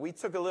We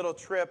took a little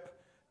trip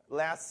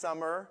last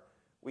summer.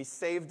 We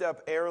saved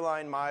up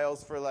airline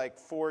miles for like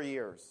 4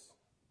 years.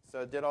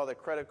 So did all the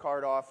credit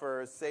card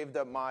offers, saved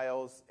up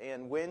miles,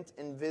 and went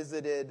and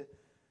visited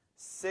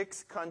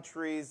 6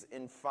 countries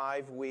in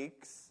 5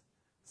 weeks.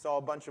 Saw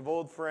a bunch of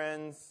old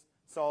friends,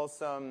 saw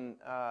some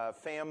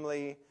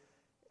family,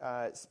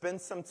 spent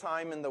some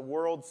time in the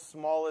world's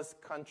smallest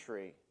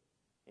country.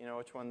 You know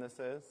which one this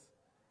is?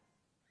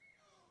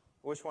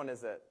 Which one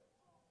is it?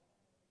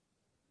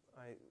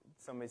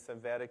 Somebody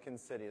said Vatican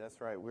City.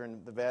 That's right. We're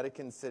in the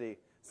Vatican City.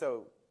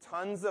 So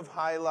tons of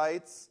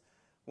highlights.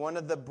 One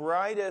of the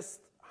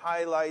brightest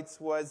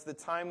highlights was the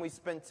time we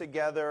spent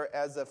together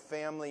as a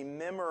family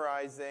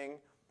memorizing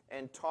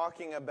and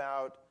talking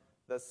about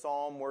the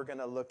psalm we're going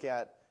to look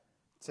at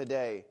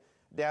today.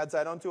 Dads,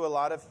 I don't do a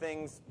lot of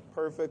things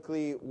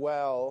perfectly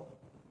well,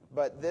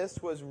 but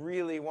this was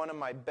really one of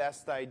my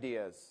best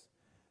ideas.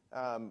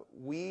 On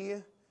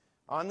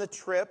the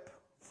trip,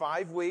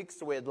 5 weeks,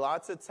 so we had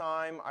lots of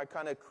time. I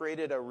kind of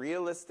created a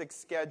realistic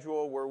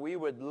schedule where we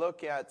would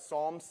look at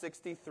Psalm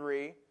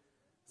 63.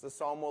 It's the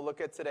psalm we'll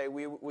look at today.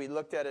 We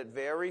looked at it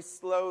very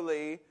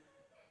slowly,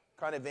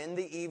 kind of in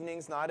the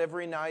evenings, not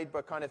every night,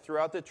 but kind of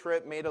throughout the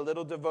trip, made a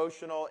little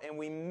devotional, and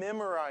we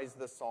memorized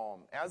the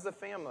psalm as a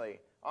family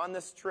on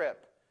this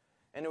trip.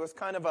 And it was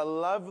kind of a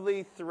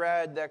lovely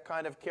thread that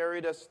kind of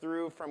carried us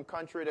through from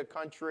country to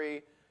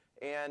country.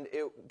 And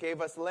it gave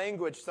us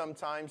language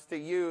sometimes to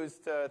use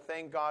to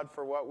thank God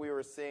for what we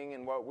were seeing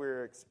and what we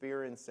were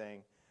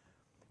experiencing.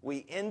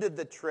 We ended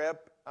the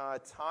trip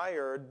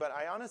tired, but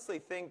I honestly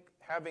think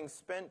having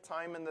spent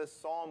time in this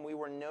psalm, we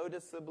were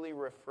noticeably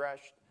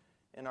refreshed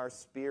in our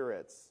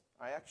spirits.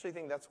 I actually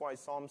think that's why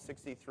Psalm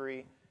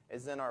 63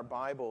 is in our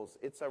Bibles.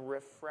 It's a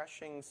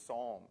refreshing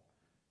psalm.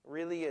 It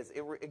really is.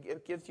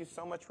 It gives you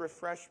so much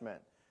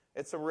refreshment.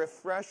 It's a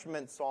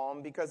refreshment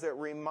psalm because it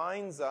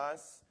reminds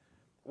us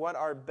what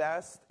our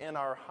best and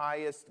our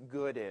highest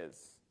good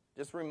is.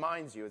 Just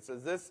reminds you. It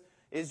says this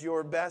is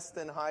your best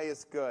and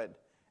highest good.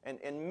 And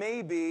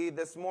maybe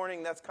this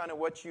morning that's kind of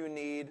what you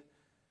need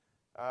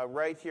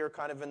right here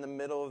kind of in the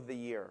middle of the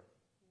year.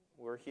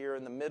 We're here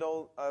in the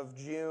middle of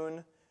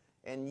June,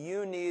 and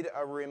you need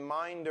a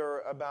reminder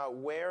about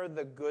where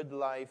the good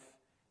life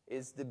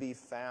is to be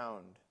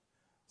found.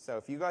 So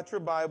if you got your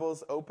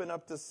Bibles, open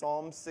up to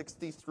Psalm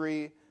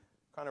 63,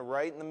 kind of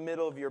right in the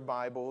middle of your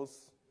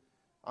Bibles.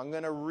 I'm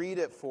going to read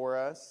it for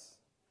us.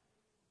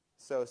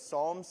 So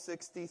Psalm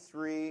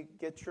 63,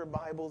 get your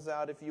Bibles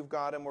out if you've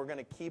got them. We're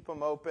going to keep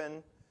them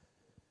open.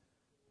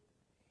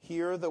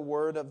 Hear the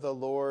word of the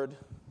Lord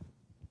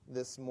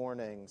this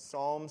morning.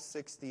 Psalm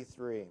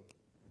 63.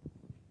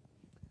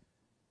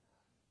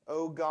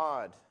 O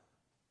God,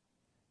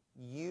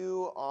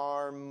 you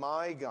are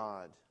my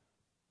God.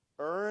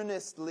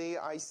 Earnestly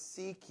I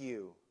seek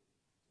you.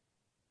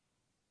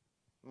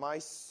 My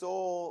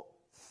soul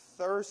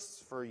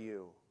thirsts for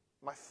you.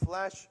 My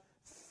flesh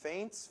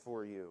faints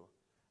for you,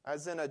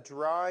 as in a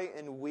dry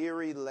and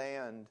weary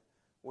land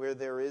where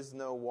there is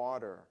no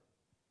water.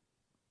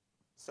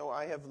 So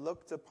I have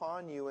looked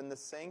upon you in the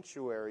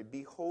sanctuary,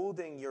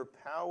 beholding your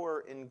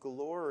power in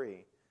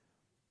glory.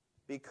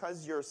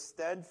 Because your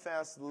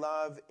steadfast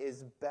love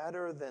is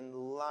better than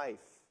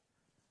life,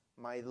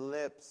 my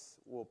lips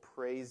will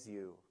praise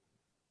you.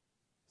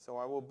 So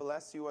I will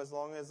bless you as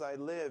long as I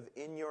live.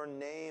 In your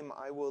name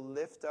I will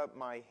lift up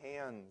my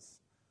hands.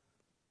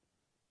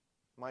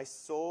 My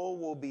soul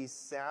will be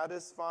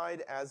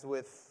satisfied as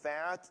with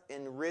fat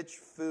and rich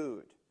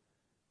food,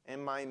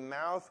 and my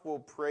mouth will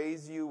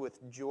praise you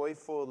with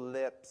joyful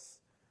lips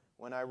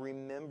when I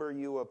remember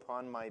you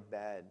upon my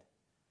bed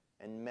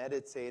and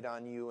meditate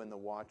on you in the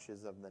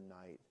watches of the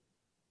night.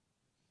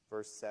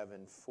 Verse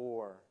 7,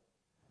 For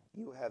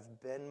you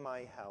have been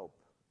my help,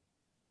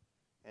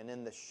 and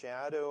in the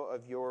shadow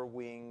of your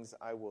wings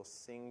I will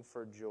sing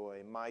for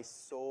joy. My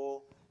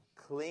soul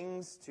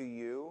clings to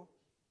you.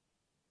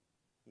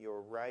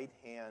 Your right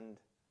hand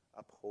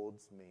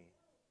upholds me.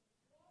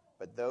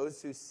 But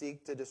those who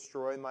seek to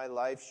destroy my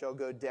life shall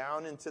go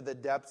down into the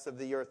depths of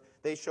the earth.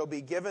 They shall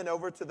be given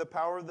over to the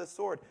power of the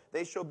sword.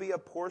 They shall be a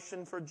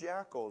portion for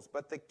jackals.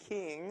 But the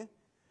king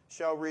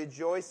shall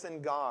rejoice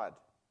in God.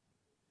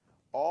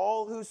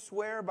 All who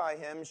swear by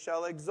him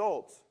shall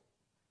exult.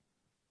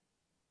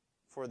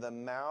 For the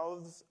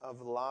mouths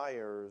of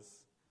liars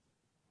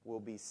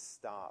will be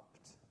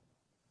stopped.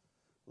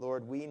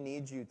 Lord, we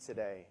need you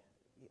today.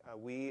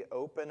 We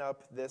open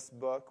up this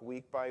book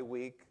week by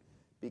week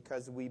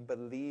because we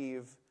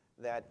believe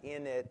that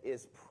in it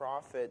is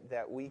profit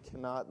that we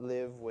cannot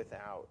live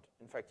without.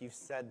 In fact, you've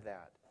said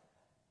that.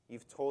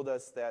 You've told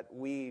us that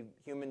we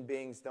human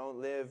beings don't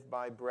live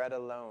by bread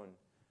alone,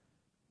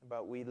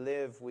 but we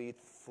live, we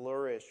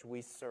flourish,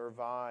 we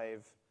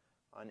survive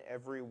on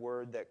every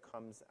word that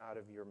comes out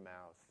of your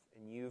mouth.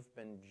 And you've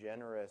been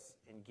generous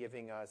in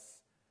giving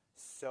us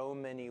so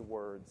many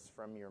words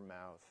from your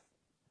mouth,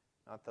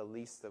 not the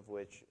least of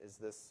which is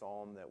this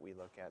psalm that we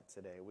look at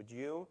today. Would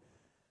you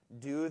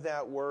do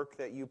that work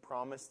that you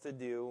promised to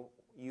do?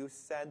 you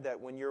said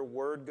that when your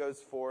word goes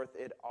forth,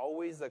 it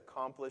always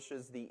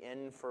accomplishes the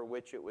end for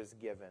which it was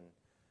given.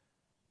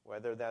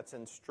 Whether that's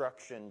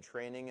instruction,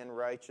 training in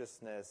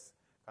righteousness,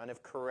 kind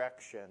of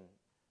correction.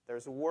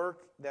 There's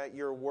work that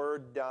your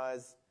word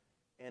does,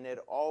 and it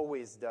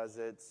always does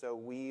it. So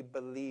we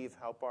believe.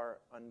 Help our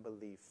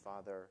unbelief,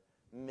 Father.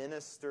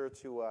 Minister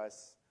to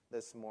us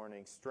this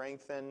morning.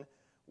 Strengthen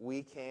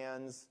weak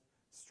hands.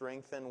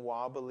 Strengthen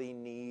wobbly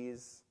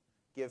knees.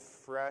 Give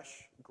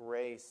fresh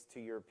grace to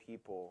your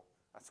people.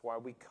 That's why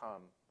we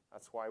come.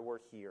 That's why we're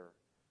here.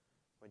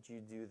 Would you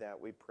do that,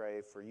 we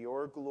pray, for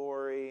your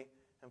glory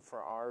and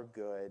for our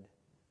good.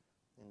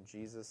 In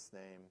Jesus'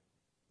 name,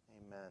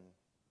 amen.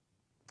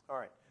 All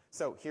right,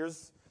 so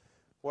here's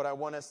what I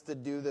want us to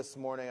do this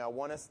morning. I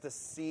want us to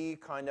see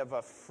kind of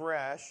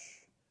afresh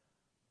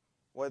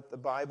what the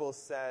Bible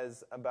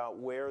says about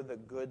where the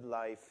good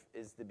life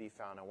is to be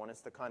found. I want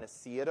us to kind of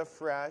see it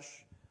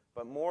afresh,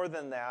 but more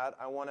than that,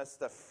 I want us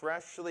to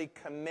freshly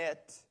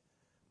commit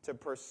to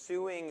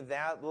pursuing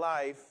that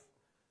life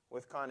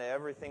with kind of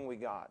everything we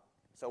got.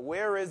 So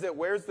where is it?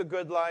 Where's the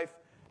good life?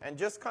 And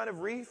just kind of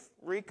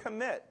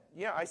recommit.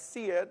 Yeah, I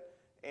see it,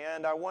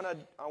 and I want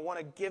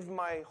to give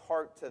my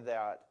heart to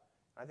that.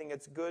 I think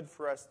it's good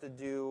for us to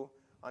do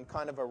on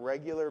kind of a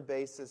regular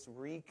basis,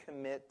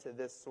 recommit to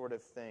this sort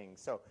of thing.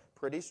 So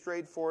pretty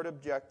straightforward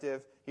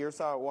objective. Here's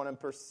how I want to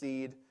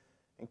proceed.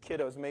 And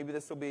kiddos, maybe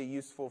this will be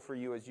useful for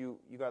you as you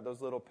got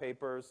those little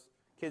papers.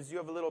 Kids, do you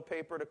have a little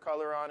paper to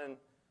color on and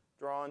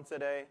draw on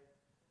today?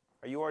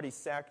 Are you already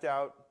sacked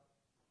out?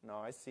 No,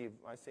 I see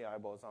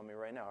eyeballs on me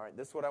right now. All right,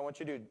 this is what I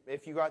want you to do.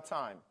 If you got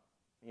time,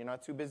 you're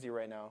not too busy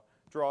right now,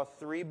 draw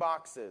 3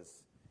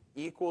 boxes,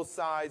 equal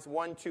size,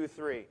 1, 2,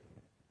 3.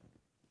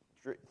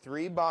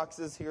 3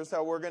 boxes. Here's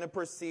how we're going to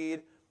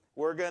proceed.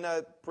 We're going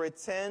to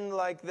pretend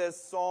like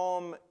this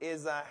psalm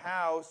is a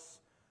house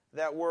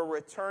that we're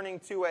returning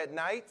to at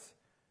night.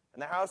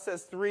 And the house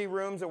has 3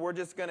 rooms, and we're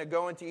just going to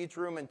go into each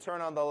room and turn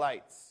on the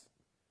lights.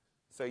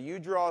 So you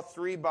draw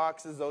 3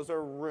 boxes. Those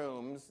are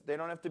rooms. They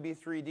don't have to be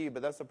 3D,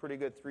 but that's a pretty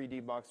good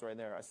 3D box right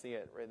there. I see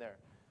it right there.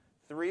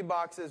 3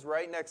 boxes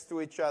right next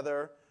to each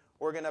other.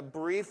 We're going to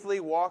briefly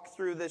walk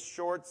through this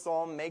short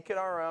psalm, make it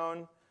our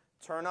own,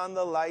 turn on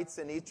the lights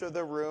in each of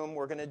the room.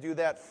 We're going to do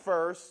that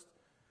first.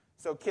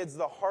 So kids,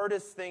 the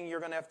hardest thing you're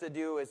going to have to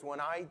do is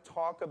when I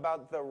talk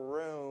about the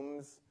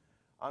rooms,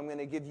 I'm going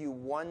to give you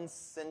 1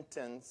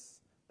 sentence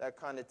that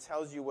kind of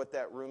tells you what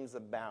that room's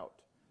about.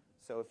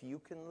 So if you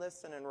can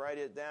listen and write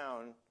it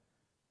down,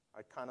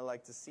 I'd kind of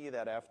like to see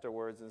that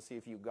afterwards and see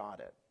if you got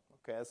it.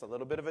 Okay, that's a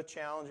little bit of a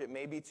challenge. It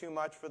may be too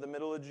much for the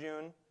middle of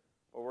June,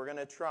 but we're going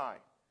to try.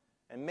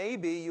 And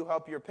maybe you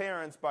help your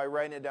parents by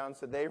writing it down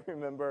so they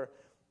remember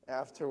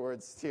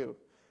afterwards too.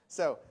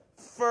 So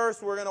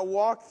first, we're going to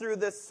walk through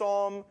this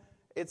psalm.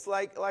 It's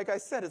like I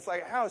said, it's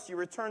like a house you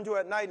return to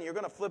at night, and you're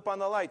going to flip on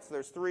the lights.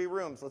 There's 3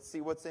 rooms. Let's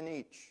see what's in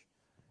each.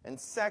 And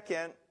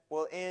second,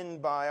 we'll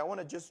end by, I want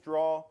to just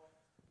draw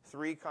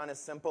 3 kind of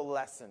simple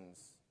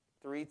lessons,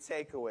 3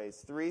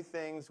 takeaways, 3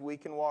 things we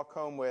can walk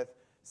home with,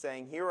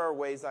 saying, here are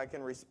ways I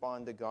can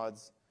respond to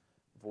God's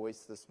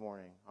voice this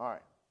morning. All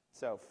right,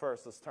 so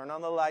first, let's turn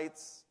on the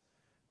lights.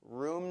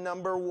 Room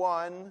number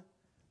 1,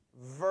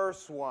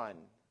 verse 1.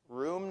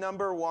 Room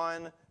number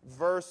 1,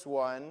 verse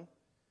 1.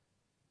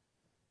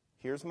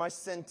 Here's my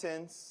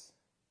sentence.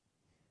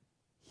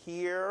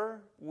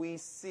 Here we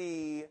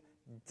see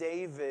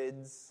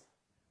David's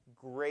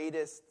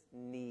greatest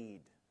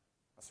need.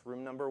 That's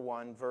room number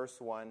 1, verse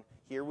 1.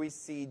 Here we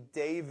see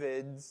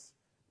David's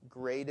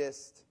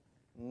greatest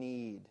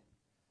need.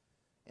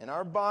 In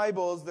our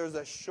Bibles, there's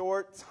a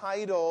short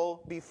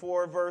title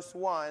before verse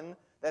 1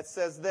 that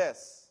says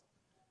this.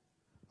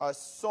 A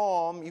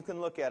psalm, you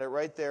can look at it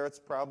right there. It's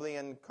probably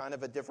in kind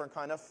of a different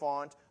kind of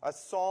font. A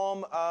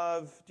psalm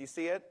of, do you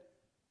see it?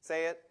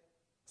 Say it.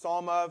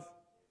 Psalm of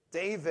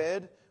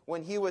David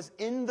when he was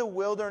in the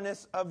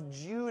wilderness of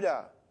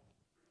Judah.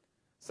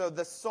 So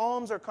the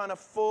Psalms are kind of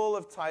full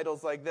of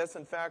titles like this.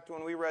 In fact,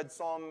 when we read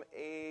Psalm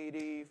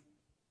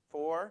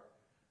 84,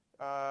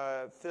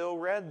 Phil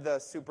read the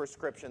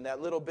superscription, that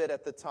little bit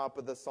at the top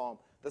of the Psalm.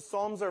 The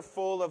Psalms are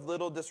full of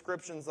little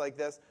descriptions like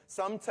this.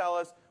 Some tell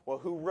us, well,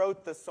 who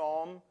wrote the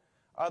Psalm?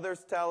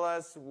 Others tell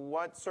us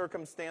what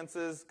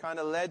circumstances kind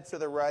of led to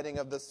the writing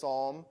of the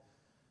Psalm.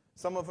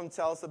 Some of them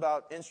tell us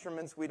about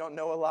instruments we don't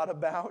know a lot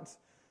about.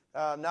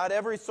 Not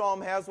every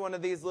Psalm has one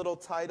of these little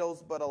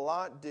titles, but a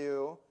lot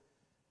do.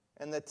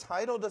 And the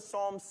title to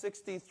Psalm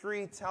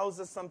 63 tells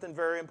us something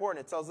very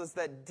important. It tells us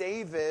that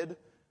David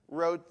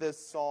wrote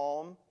this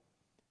psalm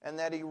and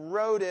that he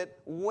wrote it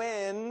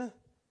when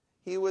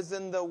he was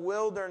in the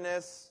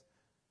wilderness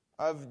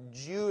of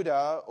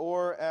Judah,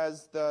 or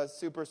as the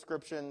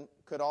superscription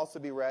could also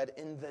be read,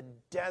 in the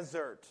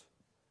desert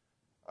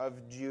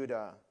of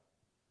Judah.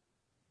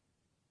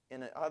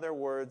 In other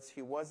words,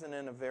 he wasn't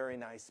in a very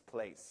nice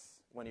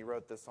place when he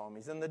wrote this psalm.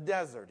 He's in the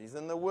desert. He's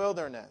in the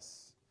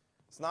wilderness.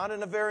 It's not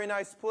in a very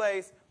nice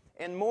place.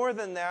 And more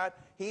than that,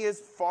 he is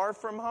far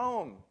from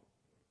home.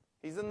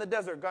 He's in the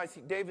desert. Guys,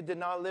 David did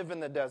not live in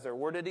the desert.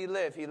 Where did he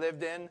live? He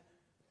lived in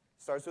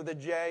Starts with a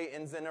J,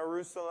 ends in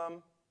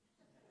Jerusalem.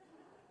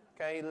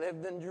 Okay, he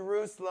lived in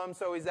Jerusalem,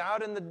 so he's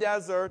out in the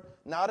desert,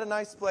 not a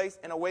nice place,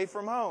 and away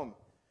from home.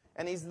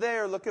 And he's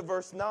there, look at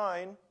verse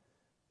 9.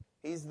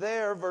 He's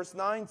there, verse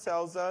 9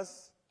 tells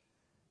us,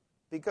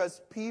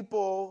 because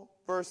people,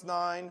 verse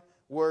 9,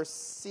 were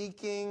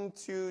seeking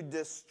to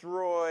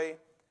destroy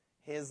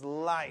his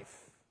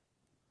life.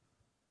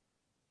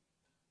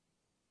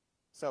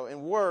 So,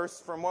 in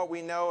worse, from what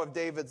we know of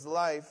David's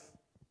life,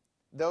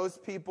 those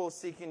people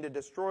seeking to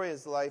destroy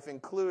his life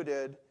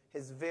included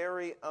his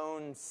very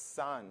own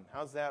son.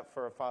 How's that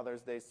for a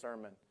Father's Day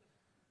sermon?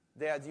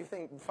 Dad, do you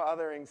think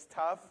fathering's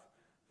tough?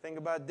 Think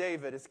about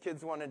David. His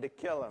kids wanted to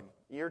kill him.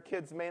 Your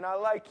kids may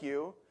not like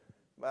you,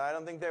 but I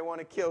don't think they want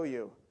to kill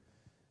you.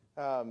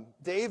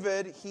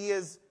 David, he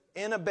is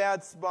in a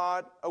bad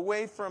spot,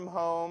 away from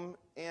home,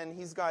 and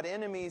he's got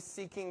enemies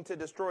seeking to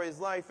destroy his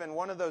life, and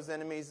one of those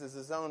enemies is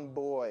his own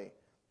boy,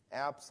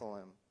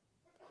 Absalom.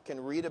 You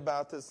can read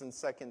about this in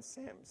 2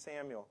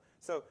 Samuel.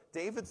 So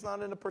David's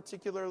not in a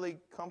particularly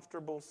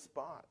comfortable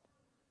spot.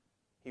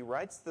 He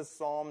writes this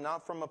psalm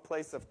not from a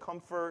place of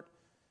comfort.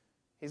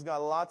 He's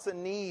got lots of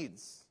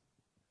needs.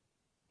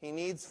 He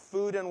needs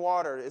food and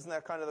water. Isn't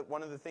that kind of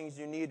one of the things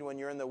you need when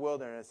you're in the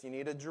wilderness? You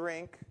need a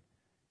drink.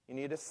 You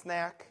need a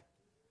snack.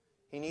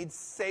 He needs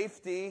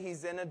safety.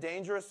 He's in a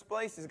dangerous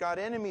place. He's got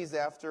enemies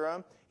after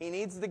him. He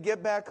needs to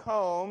get back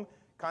home,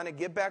 kind of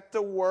get back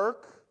to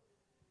work.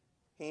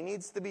 He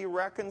needs to be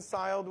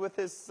reconciled with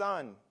his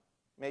son.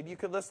 Maybe you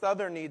could list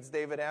other needs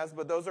David has,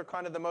 but those are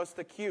kind of the most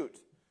acute.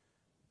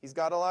 He's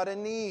got a lot of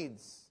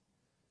needs.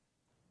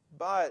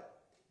 But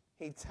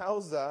he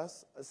tells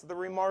us, this is the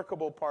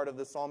remarkable part of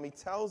the psalm, he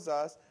tells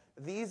us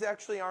these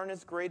actually aren't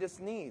his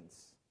greatest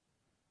needs.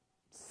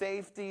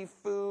 Safety,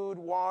 food,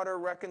 water,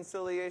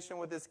 reconciliation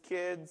with his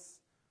kids,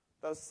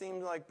 those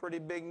seem like pretty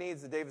big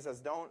needs. And David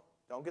says, don't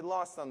get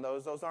lost on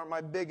those. Those aren't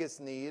my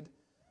biggest need.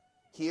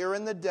 Here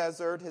in the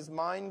desert, his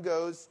mind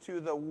goes to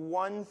the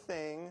one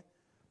thing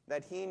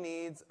that he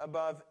needs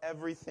above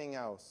everything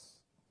else.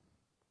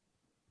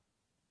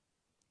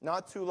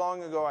 Not too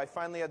long ago, I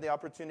finally had the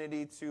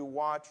opportunity to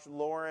watch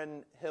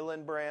Lauren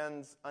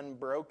Hillenbrand's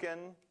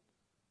Unbroken.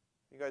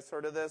 You guys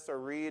heard of this or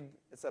read?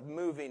 It's a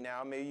movie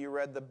now. Maybe you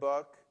read the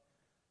book.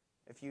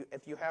 If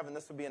you haven't,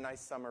 this would be a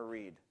nice summer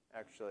read,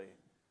 actually.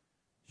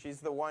 She's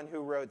the one who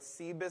wrote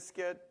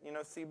Seabiscuit. You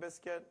know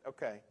Seabiscuit?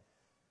 Okay.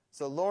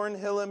 So Lauren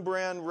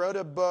Hillenbrand wrote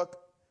a book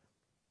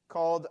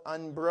called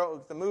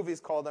Unbroken. The movie's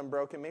called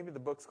Unbroken. Maybe the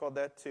book's called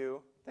that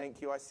too.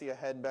 Thank you. I see a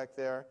head back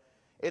there.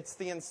 It's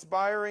the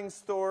inspiring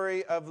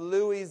story of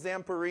Louis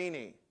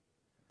Zamperini.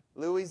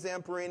 Louis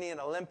Zamperini, an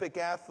Olympic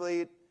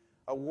athlete,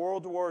 a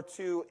World War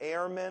II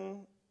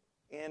airman,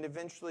 and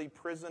eventually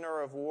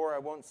prisoner of war. I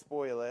won't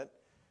spoil it.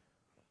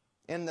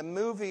 In the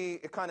movie,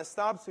 it kind of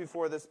stops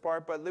before this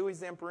part, but Louis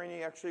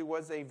Zamperini actually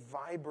was a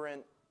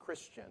vibrant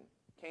Christian.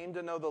 Came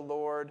to know the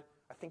Lord,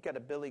 I think at a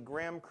Billy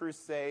Graham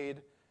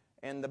crusade,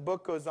 and the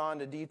book goes on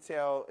to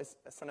detail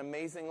it's an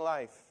amazing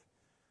life.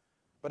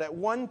 But at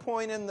one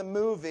point in the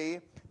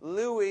movie,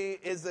 Louis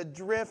is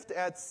adrift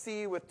at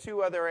sea with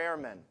two other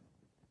airmen.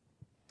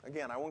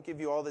 Again, I won't give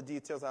you all the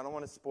details. I don't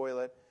want to spoil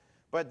it.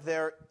 But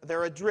they're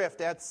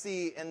adrift at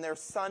sea, and they're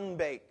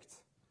sun-baked.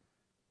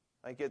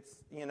 Like it's,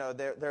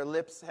 their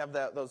lips have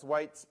those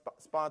white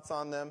spots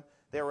on them.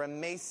 They're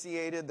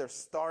emaciated. They're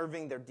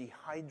starving. They're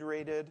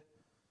dehydrated.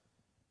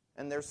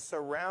 And they're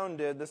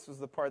surrounded. This was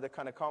the part that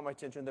kind of caught my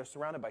attention. They're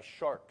surrounded by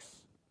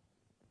sharks.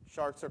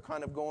 Sharks are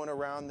kind of going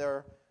around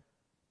their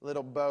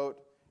little boat.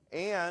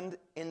 And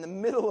in the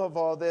middle of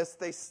all this,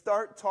 they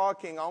start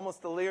talking,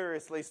 almost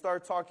deliriously,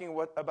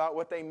 about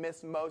what they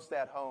miss most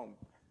at home.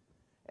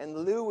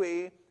 And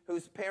Louis,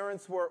 whose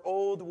parents were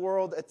old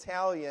world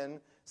Italian,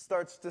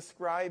 starts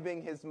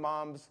describing his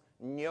mom's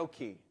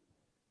gnocchi.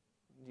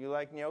 Do you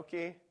like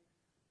gnocchi?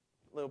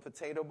 Little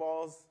potato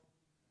balls?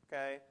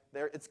 Okay?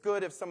 It's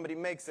good if somebody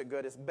makes it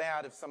good. It's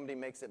bad if somebody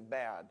makes it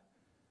bad.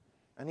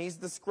 And he's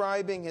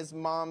describing his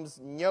mom's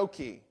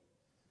gnocchi.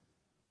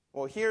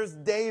 Well, here's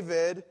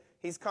David.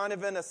 He's kind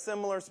of in a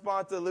similar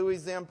spot to Louis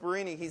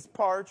Zamperini. He's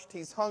parched.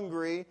 He's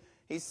hungry.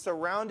 He's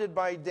surrounded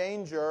by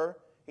danger.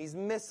 He's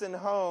missing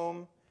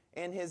home.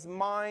 And his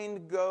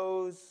mind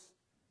goes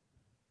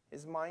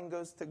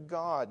to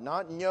God.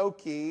 Not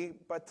gnocchi,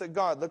 but to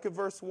God. Look at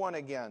verse 1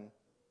 again.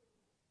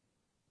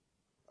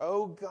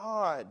 Oh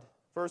God.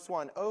 Verse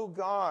 1. Oh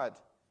God,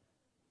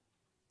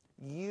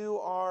 you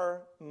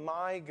are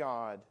my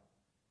God.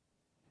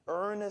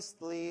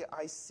 Earnestly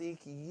I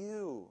seek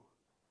you.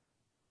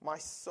 My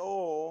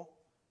soul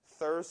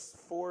thirsts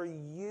for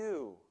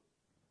you.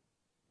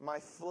 My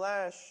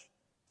flesh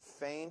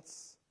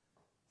faints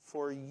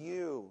for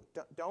you.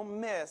 Don't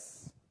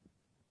miss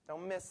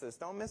this.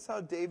 Don't miss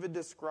how David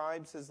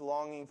describes his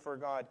longing for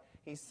God.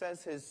 He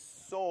says his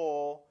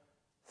soul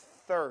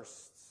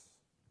thirsts.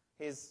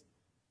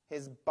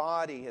 His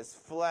body, his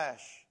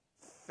flesh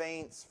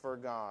faints for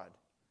God.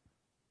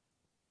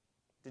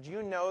 Did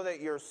you know that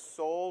your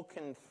soul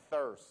can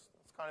thirst?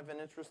 It's kind of an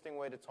interesting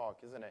way to talk,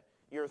 isn't it?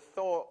 Your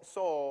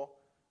soul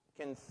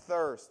can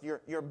thirst.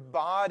 Your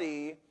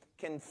body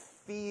can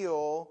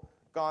feel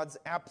God's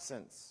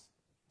absence.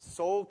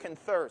 Soul can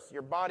thirst.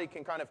 Your body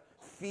can kind of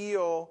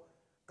feel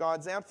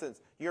God's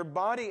absence. Your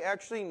body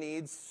actually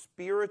needs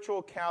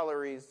spiritual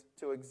calories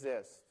to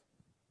exist.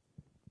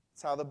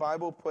 That's how the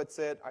Bible puts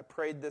it. I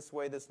prayed this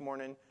way this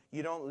morning.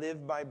 You don't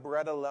live by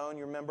bread alone.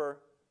 You remember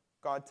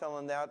God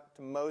telling that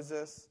to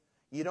Moses?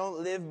 You don't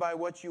live by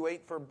what you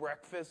ate for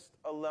breakfast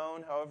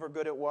alone, however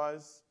good it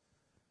was.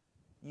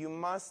 You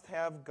must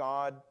have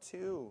God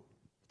too.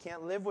 You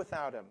can't live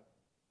without Him.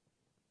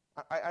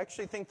 I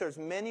actually think there's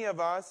many of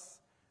us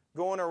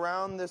going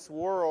around this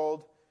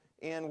world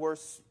and we're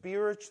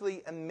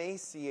spiritually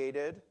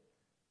emaciated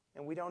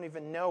and we don't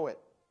even know it.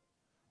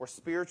 We're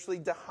spiritually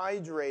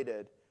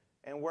dehydrated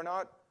and we're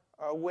not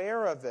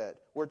aware of it.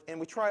 And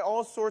we try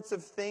all sorts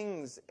of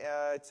things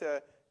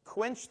to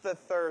quench the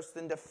thirst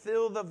and to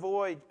fill the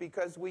void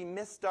because we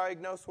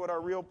misdiagnose what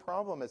our real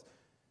problem is.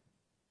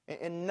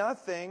 And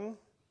nothing's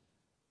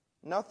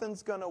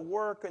going to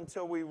work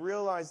until we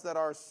realize that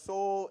our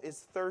soul is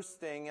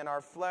thirsting and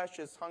our flesh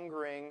is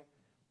hungering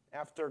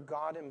after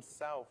God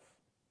Himself.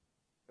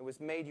 It was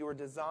made, you were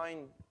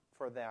designed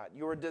for that.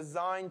 You were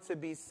designed to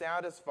be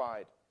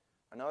satisfied.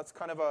 I know it's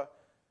kind of a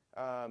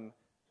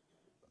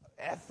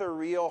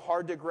ethereal,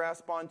 hard to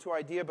grasp onto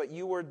idea, but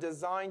you were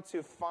designed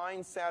to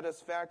find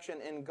satisfaction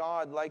in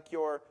God like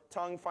your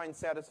tongue finds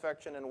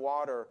satisfaction in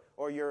water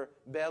or your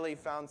belly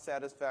found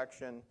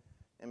satisfaction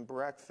in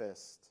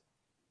breakfast.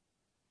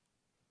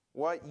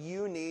 What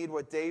you need,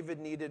 what David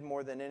needed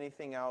more than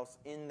anything else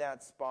in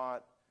that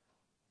spot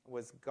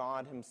was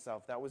God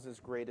Himself. That was his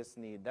greatest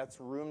need.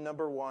 That's room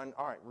number one.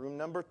 All right, room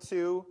number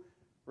two.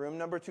 Room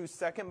number two,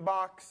 second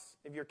box,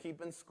 if you're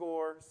keeping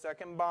score.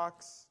 Second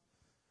box,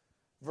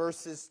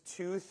 verses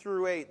 2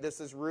 through 8. This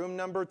is room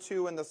number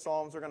 2 in the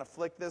Psalms. We're going to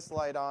flick this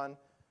light on.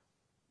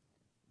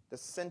 The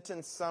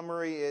sentence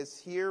summary is,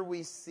 here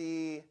we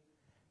see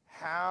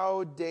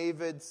how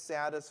David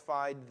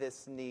satisfied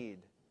this need.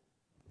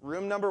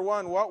 Room number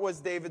 1, what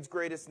was David's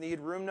greatest need?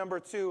 Room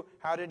number 2,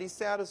 how did he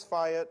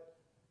satisfy it?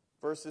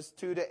 Verses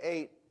 2 to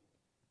 8.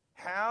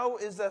 How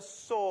is a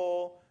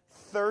soul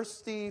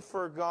thirsty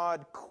for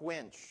God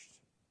quenched?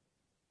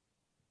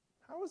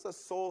 How is a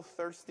soul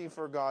thirsty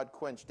for God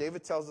quenched?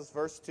 David tells us,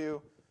 verse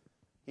 2,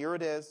 here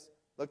it is.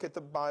 Look at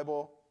the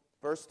Bible.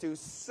 Verse 2,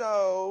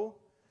 so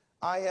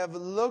I have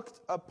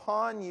looked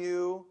upon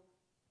you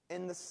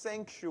in the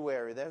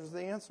sanctuary. There's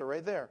the answer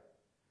right there.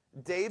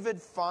 David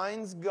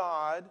finds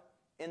God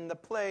in the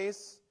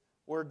place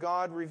where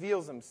God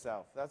reveals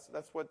Himself. That's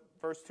what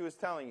verse 2 is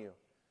telling you.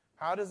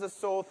 How does a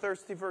soul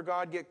thirsty for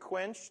God get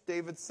quenched?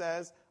 David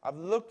says, I've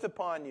looked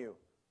upon you.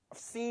 I've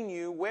seen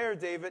you. Where,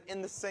 David?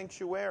 In the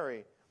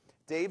sanctuary.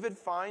 David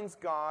finds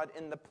God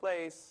in the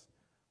place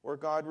where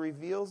God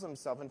reveals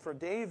Himself. And for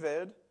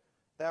David,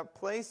 that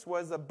place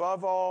was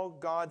above all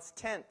God's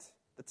tent,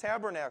 the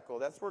tabernacle.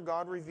 That's where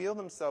God revealed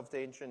Himself to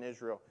ancient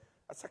Israel.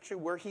 That's actually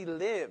where He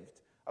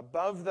lived,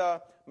 above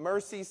the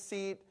mercy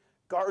seat,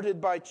 guarded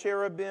by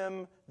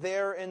cherubim,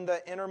 there in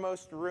the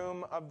innermost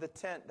room of the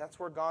tent. That's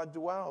where God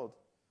dwelled.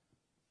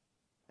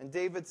 And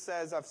David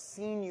says, I've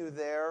seen you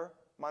there.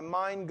 My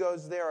mind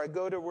goes there. I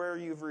go to where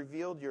you've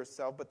revealed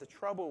yourself. But the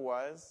trouble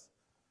was,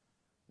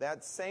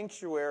 that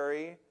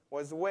sanctuary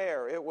was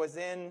where? It was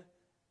in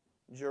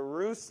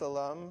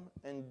Jerusalem,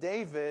 and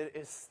David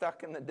is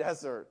stuck in the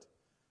desert.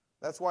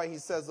 That's why he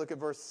says, look at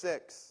verse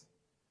 6,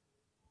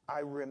 I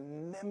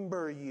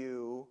remember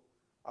you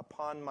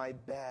upon my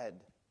bed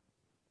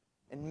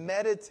and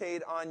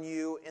meditate on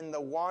you in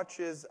the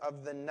watches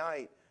of the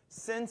night.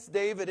 Since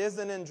David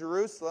isn't in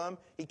Jerusalem,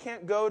 he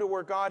can't go to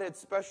where God had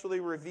specially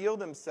revealed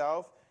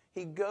Himself.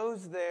 He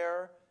goes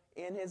there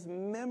in his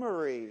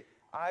memory.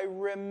 I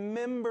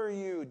remember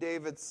you,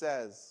 David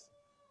says,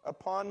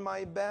 upon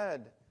my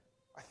bed.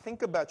 I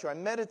think about you. I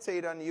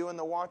meditate on you in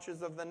the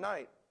watches of the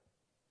night.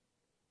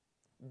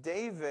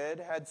 David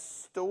had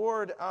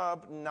stored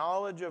up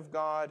knowledge of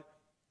God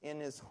in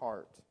his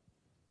heart.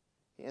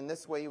 In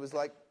this way, he was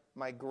like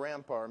my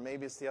grandpa, or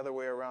maybe it's the other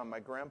way around. My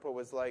grandpa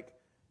was like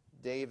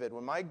David.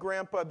 When my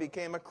grandpa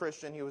became a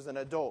Christian, he was an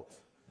adult.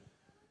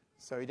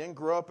 So he didn't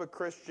grow up a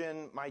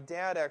Christian. My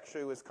dad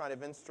actually was kind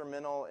of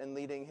instrumental in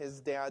leading his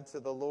dad to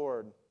the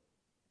Lord.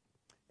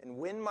 And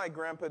when my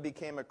grandpa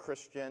became a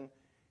Christian,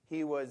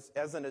 he was,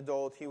 as an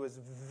adult, he was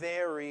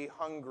very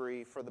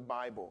hungry for the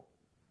Bible.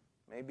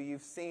 Maybe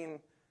you've seen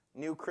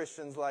new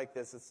Christians like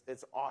this.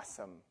 It's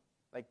awesome.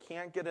 They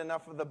can't get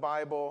enough of the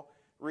Bible,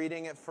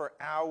 reading it for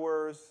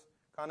hours.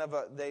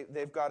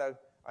 They've got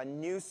a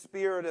new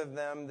spirit of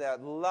them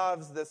that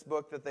loves this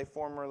book that they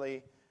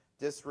formerly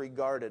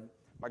disregarded.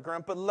 My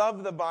grandpa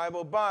loved the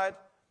Bible,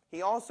 but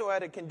he also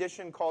had a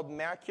condition called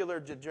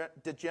macular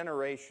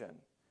degeneration,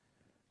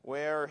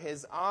 where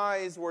his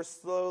eyes were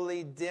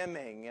slowly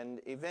dimming, and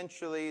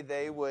eventually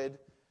they would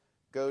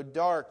go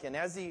dark. And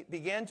as he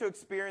began to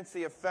experience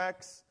the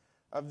effects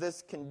of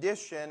this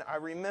condition, I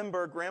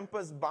remember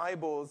Grandpa's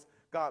Bibles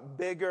got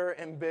bigger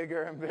and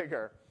bigger and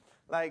bigger.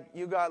 Like,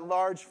 you got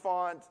large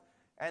font,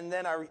 and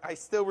then I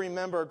still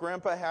remember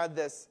Grandpa had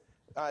this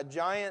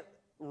giant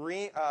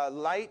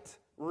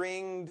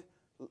light-ringed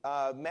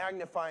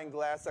magnifying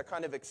glass that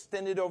kind of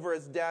extended over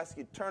his desk.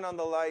 He'd turn on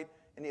the light,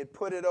 and he'd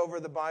put it over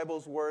the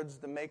Bible's words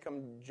to make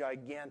them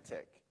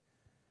gigantic.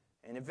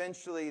 And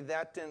eventually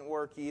that didn't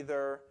work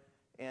either,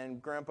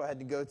 and Grandpa had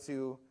to go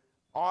to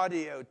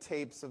audio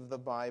tapes of the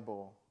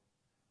Bible.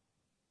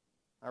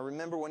 I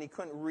remember when he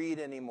couldn't read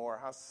anymore,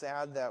 how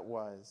sad that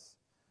was.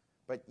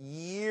 But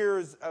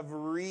years of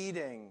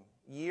reading,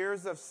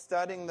 years of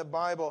studying the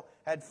Bible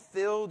had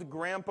filled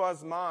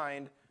Grandpa's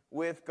mind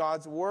with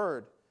God's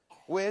Word,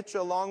 which,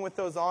 along with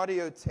those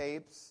audio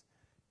tapes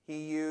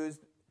he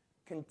used,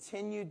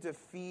 continued to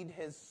feed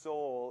his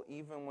soul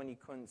even when he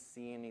couldn't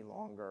see any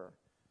longer.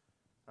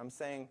 I'm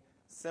saying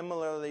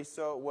similarly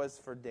so it was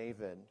for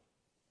David.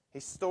 He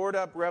stored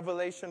up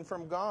revelation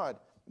from God,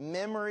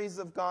 memories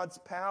of God's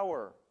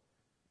power,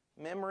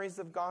 memories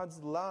of God's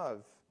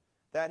love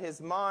that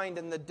his mind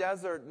in the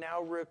desert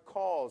now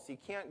recalls. He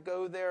can't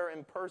go there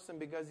in person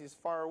because he's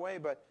far away,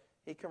 but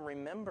he can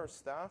remember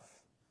stuff.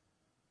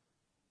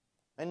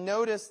 And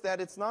notice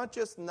that it's not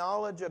just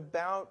knowledge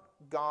about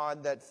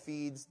God that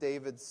feeds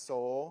David's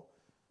soul.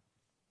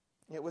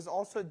 It was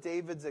also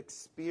David's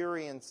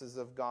experiences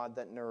of God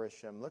that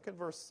nourish him. Look at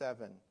verse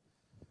 7.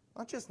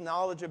 Not just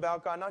knowledge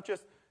about God, not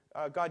just,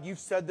 God, you've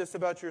said this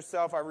about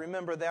yourself, I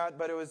remember that,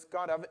 but it was,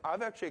 God,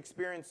 I've actually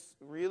experienced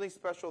really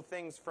special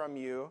things from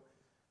you.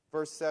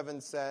 Verse 7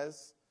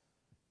 says,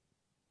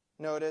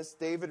 notice,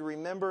 David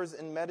remembers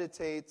and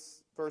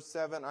meditates, verse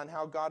 7, on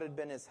how God had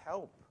been his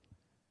help.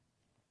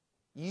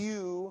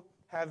 You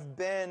have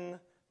been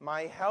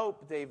my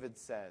help, David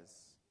says.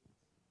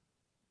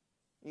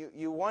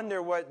 You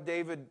wonder what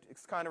David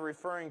is kind of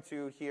referring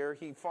to here.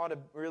 He fought a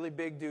really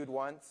big dude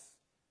once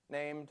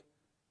named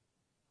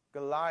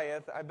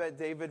Goliath. I bet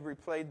David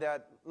replayed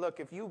that. Look,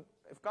 if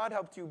God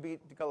helped you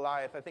beat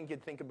Goliath, I think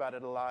you'd think about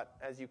it a lot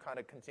as you kind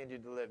of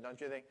continued to live,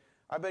 don't you think?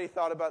 I bet he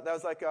thought about, that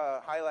was like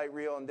a highlight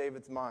reel in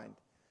David's mind.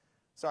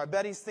 So I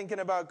bet he's thinking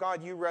about,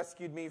 God, you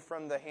rescued me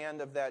from the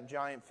hand of that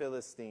giant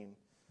Philistine.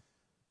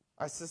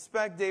 I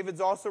suspect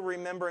David's also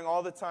remembering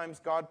all the times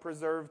God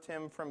preserved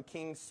him from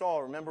King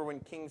Saul. Remember when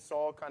King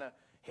Saul kind of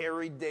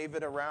harried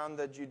David around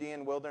the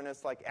Judean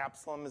wilderness like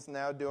Absalom is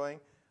now doing?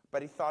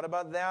 But he thought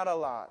about that a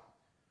lot.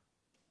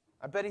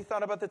 I bet he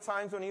thought about the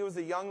times when he was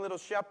a young little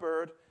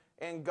shepherd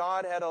and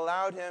God had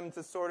allowed him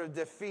to sort of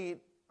defeat,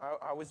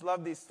 I always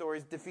love these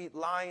stories, defeat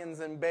lions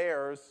and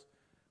bears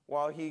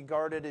while he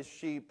guarded his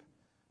sheep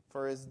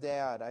for his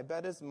dad. I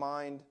bet his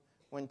mind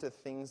went to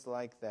things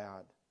like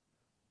that.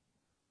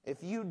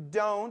 If you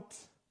don't,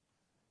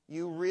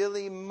 you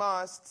really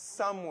must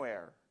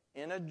somewhere,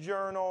 in a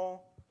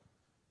journal,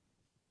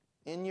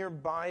 in your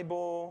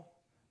Bible,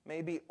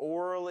 maybe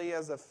orally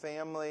as a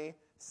family,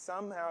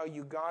 somehow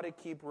you got to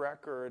keep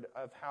record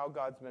of how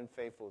God's been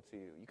faithful to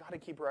you. You got to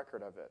keep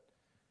record of it.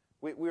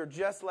 We were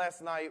just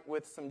last night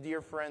with some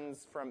dear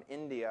friends from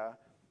India,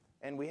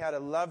 and we had a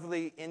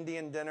lovely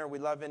Indian dinner. We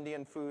love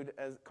Indian food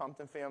as a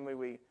Compton family.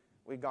 We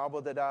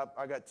gobbled it up.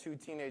 I got 2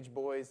 teenage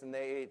boys, and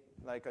they ate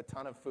like a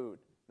ton of food.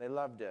 They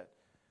loved it.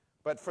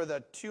 But for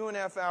the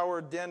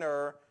 2.5-hour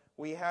dinner,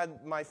 we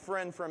had my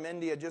friend from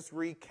India just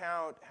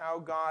recount how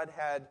God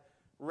had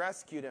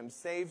rescued him,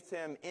 saved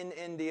him in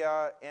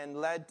India, and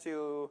led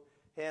to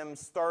him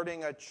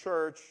starting a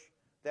church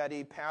that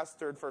he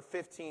pastored for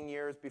 15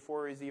 years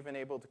before he was even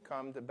able to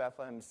come to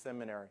Bethlehem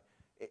Seminary.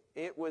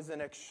 It was an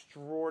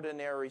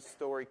extraordinary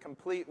story,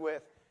 complete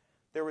with,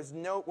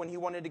 when he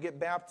wanted to get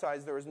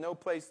baptized, there was no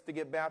place to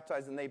get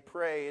baptized, and they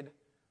prayed.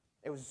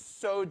 It was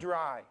so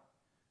dry.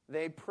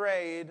 They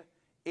prayed,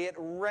 it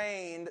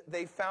rained,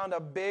 they found a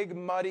big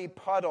muddy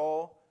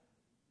puddle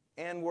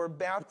and were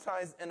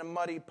baptized in a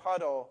muddy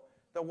puddle.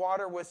 The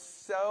water was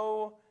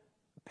so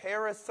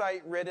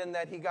parasite-ridden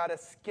that he got a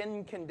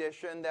skin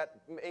condition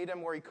that made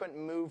him where he couldn't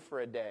move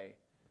for a day.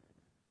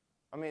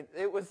 I mean,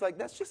 it was like,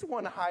 that's just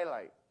one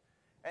highlight.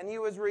 And he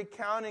was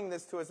recounting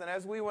this to us. And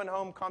as we went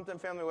home, Compton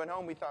family went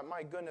home, we thought,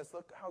 my goodness,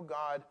 look how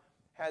God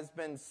has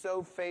been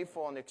so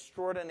faithful and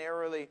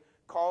extraordinarily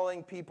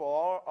calling people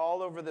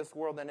all over this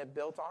world, and it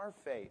built our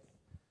faith.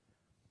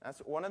 That's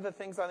one of the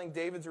things I think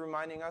David's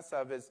reminding us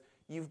of is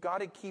you've got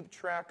to keep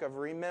track of,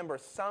 remember,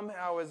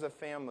 somehow as a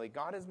family,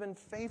 God has been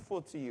faithful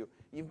to you.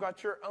 You've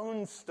got your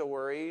own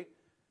story.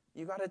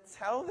 You've got to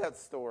tell that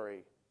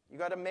story. You've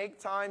got to make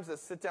times to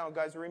sit down.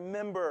 Guys,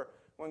 remember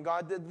when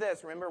God did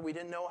this. Remember, we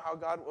didn't know how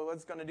God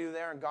was going to do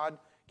there, and God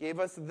gave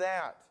us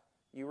that.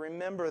 You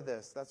remember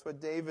this. That's what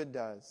David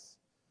does.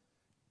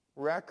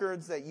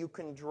 Records that you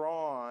can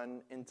draw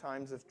on in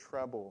times of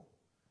trouble.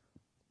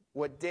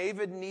 What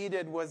David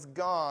needed was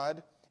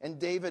God, and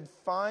David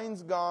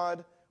finds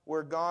God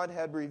where God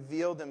had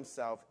revealed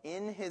himself,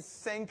 in his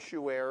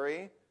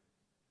sanctuary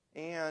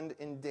and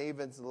in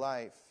David's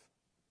life.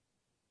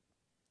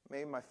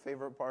 Maybe my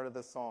favorite part of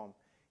the psalm.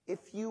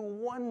 If you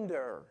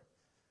wonder,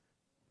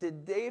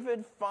 did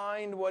David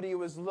find what he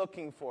was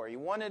looking for? He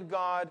wanted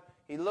God.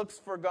 He looks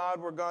for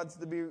God where God's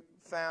to be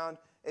found.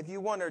 If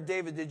you wonder,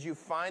 David, did you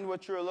find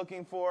what you were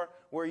looking for?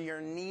 Were your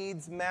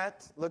needs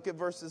met? Look at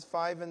verses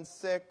 5 and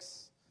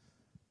 6.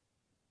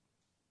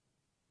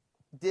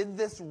 Did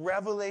this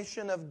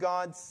revelation of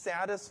God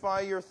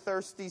satisfy your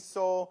thirsty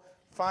soul?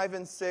 5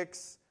 and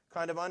 6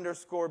 kind of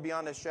underscore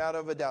beyond a shadow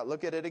of a doubt.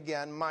 Look at it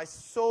again. My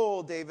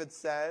soul, David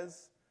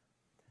says,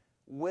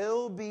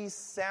 will be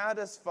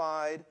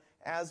satisfied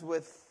as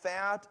with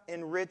fat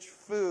and rich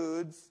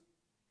foods.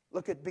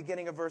 Look at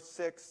beginning of verse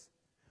 6.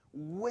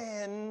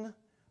 When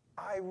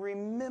I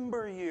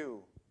remember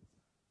you.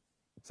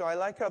 So I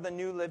like how the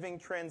New Living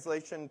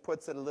Translation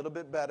puts it a little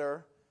bit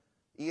better.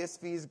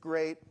 ESV is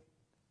great.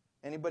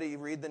 Anybody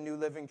read the New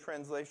Living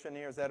Translation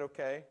here? Is that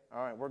okay?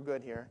 All right, we're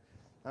good here.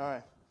 All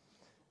right.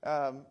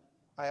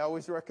 I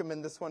always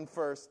recommend this one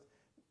first.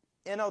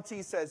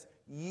 NLT says,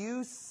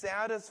 you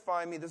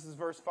satisfy me. This is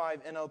verse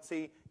 5,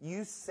 NLT.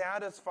 You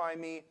satisfy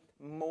me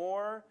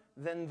more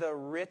than the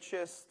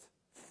richest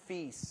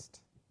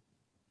feast.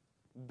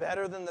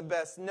 Better than the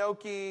best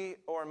gnocchi,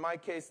 or in my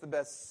case, the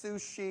best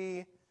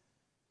sushi.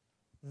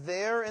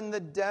 There in the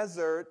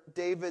desert,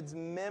 David's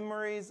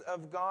memories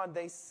of God,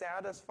 they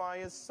satisfy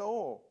his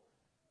soul.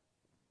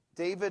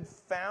 David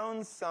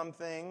found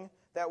something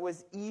that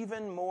was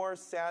even more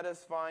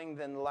satisfying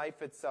than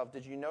life itself.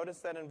 Did you notice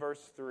that in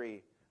verse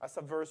 3? That's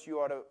a verse you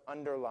ought to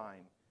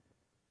underline.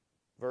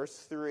 Verse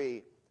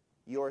 3,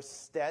 your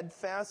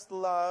steadfast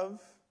love,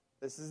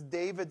 this is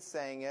David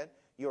saying it,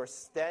 your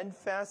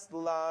steadfast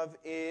love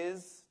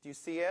is, do you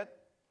see it?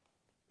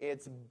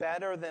 It's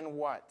better than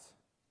what?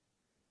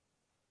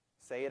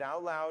 Say it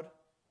out loud.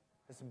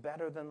 It's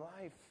better than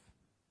life.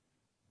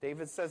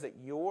 David says it.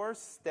 Your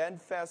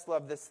steadfast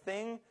love, this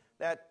thing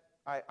that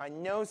I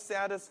know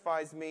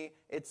satisfies me,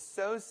 it's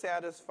so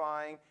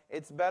satisfying,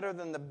 it's better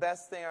than the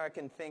best thing I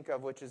can think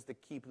of, which is to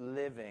keep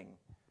living.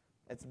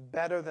 It's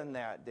better than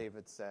that,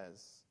 David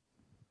says.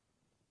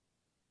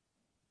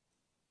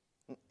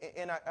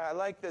 And I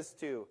like this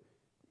too.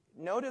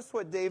 Notice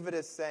what David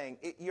is saying.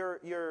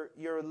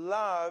 Your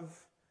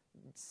love,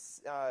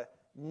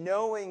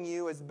 knowing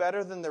you, is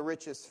better than the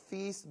richest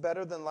feast,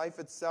 better than life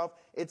itself.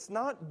 It's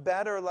not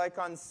better like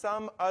on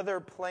some other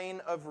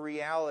plane of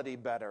reality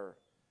better.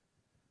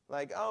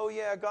 Like, oh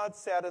yeah, God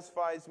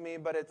satisfies me,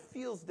 but it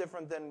feels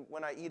different than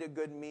when I eat a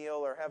good meal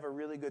or have a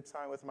really good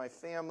time with my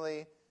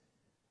family.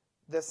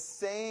 The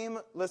same,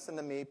 listen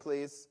to me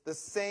please, the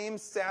same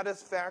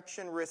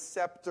satisfaction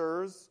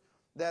receptors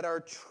that are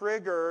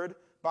triggered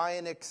by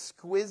an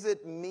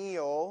exquisite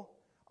meal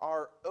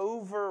are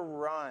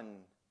overrun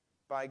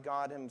by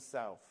God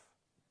himself.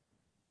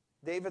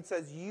 David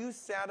says, you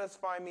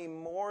satisfy me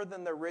more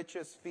than the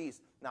richest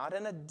feast. Not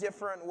in a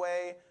different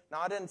way,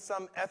 not in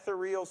some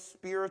ethereal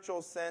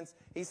spiritual sense.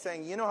 He's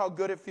saying, you know how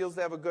good it feels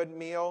to have a good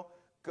meal?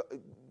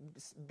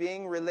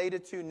 Being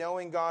related to,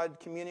 knowing God,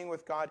 communing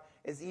with God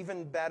is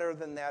even better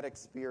than that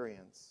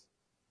experience.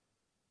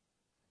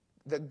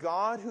 The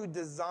God who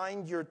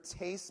designed your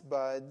taste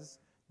buds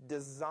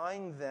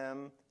designed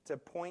them to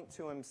point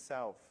to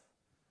himself.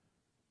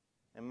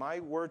 And my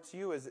word to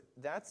you is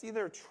that's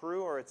either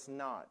true or it's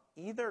not.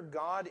 Either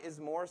God is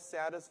more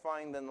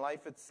satisfying than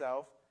life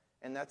itself,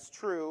 and that's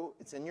true.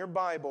 It's in your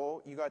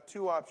Bible. You got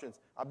two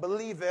options. I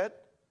believe it,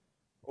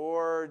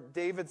 or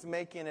David's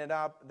making it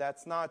up.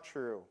 That's not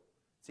true.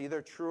 It's either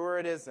true or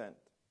it isn't.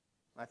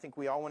 I think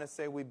we all want to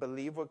say we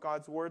believe what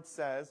God's word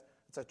says.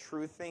 It's a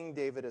true thing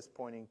David is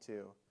pointing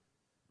to.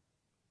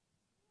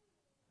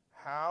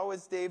 How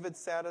is David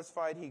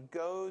satisfied? He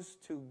goes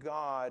to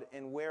God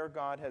and where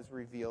God has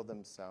revealed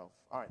himself.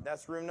 All right,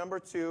 that's room number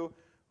 2.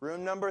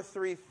 Room number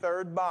 3,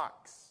 third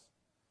box.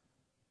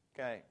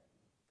 Okay,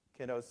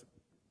 kiddos,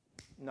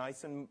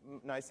 nice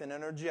and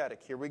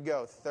energetic. Here we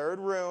go. Third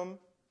room.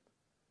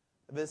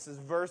 This is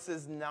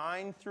verses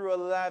 9 through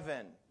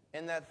 11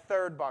 in that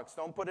third box.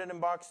 Don't put it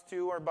in box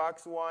 2 or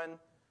box 1.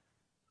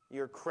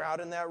 You're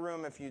crowding that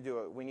room if you do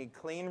it. We need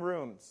clean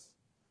rooms.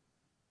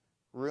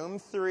 Room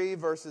 3,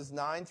 verses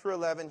 9 through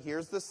 11.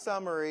 Here's the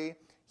summary.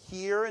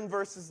 Here in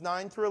verses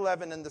 9 through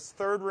 11, in this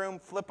third room,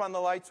 flip on the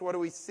lights, what do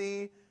we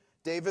see?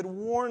 David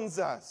warns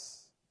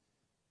us.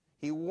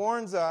 He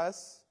warns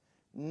us,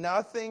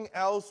 nothing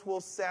else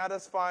will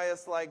satisfy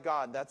us like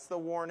God. That's the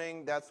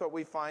warning. That's what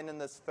we find in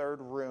this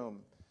third room.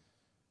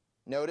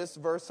 Notice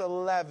verse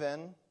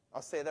 11.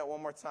 I'll say that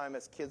one more time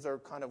as kids are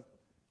kind of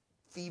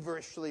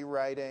feverishly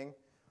writing.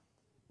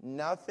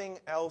 Nothing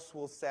else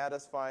will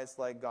satisfy us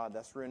like God.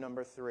 That's rule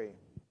number 3.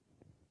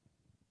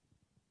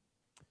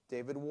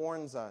 David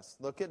warns us.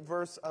 Look at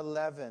verse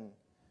 11.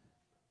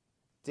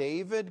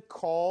 David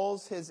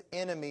calls his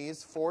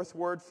enemies, fourth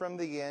word from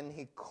the end,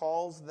 he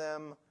calls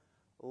them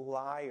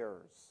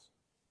liars.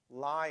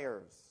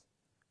 Liars.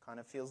 Kind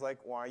of feels like,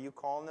 why are you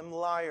calling them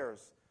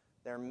liars?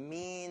 They're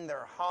mean,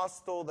 they're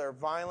hostile, they're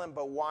violent,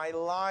 but why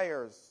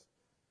liars?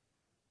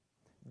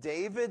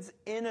 David's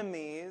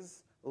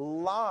enemies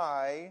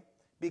lie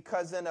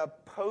because in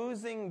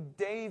opposing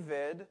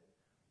David,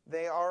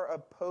 they are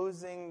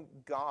opposing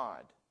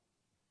God.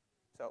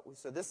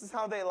 So this is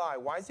how they lie.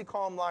 Why does he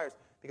call them liars?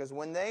 Because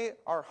when they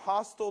are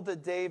hostile to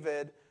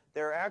David,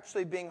 they're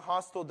actually being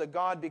hostile to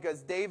God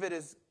because David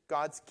is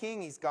God's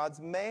king. He's God's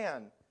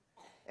man.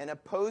 And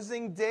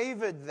opposing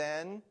David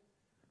then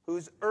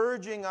who's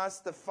urging us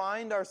to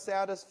find our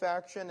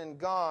satisfaction in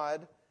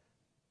God.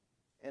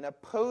 And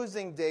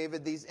opposing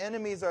David, these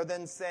enemies are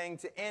then saying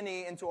to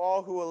any and to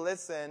all who will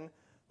listen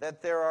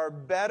that there are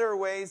better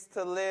ways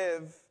to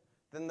live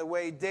than the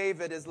way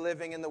David is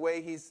living and the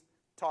way he's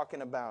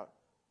talking about.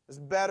 There's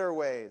better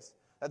ways.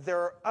 That there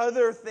are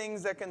other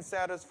things that can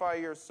satisfy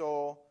your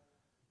soul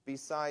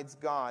besides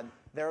God.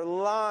 They're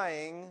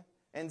lying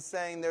and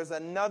saying there's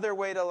another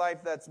way to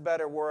life that's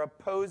better. We're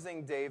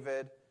opposing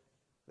David.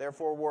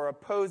 Therefore, we're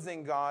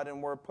opposing God,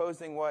 and we're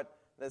opposing what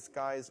this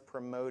guy is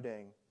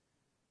promoting.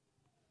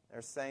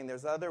 They're saying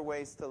there's other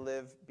ways to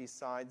live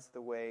besides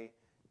the way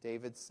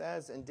David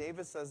says. And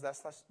David says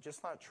that's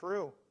just not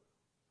true.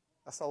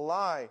 That's a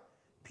lie.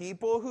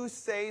 People who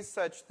say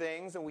such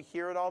things, and we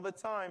hear it all the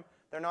time,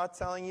 they're not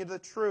telling you the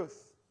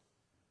truth.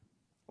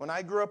 When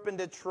I grew up in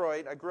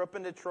Detroit,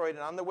 and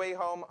on the way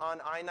home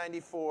on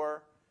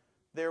I-94,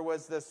 there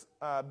was this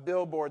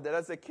billboard that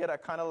as a kid I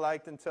kind of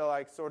liked until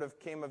I sort of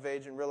came of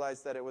age and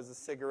realized that it was a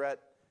cigarette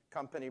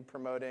company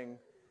promoting.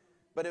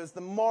 But it was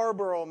the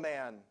Marlboro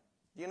Man.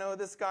 Do you know who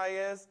this guy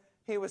is?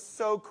 He was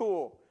so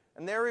cool.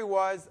 And there he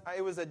was.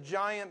 It was a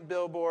giant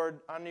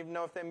billboard. I don't even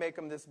know if they make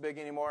them this big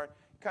anymore.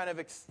 Kind of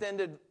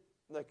extended,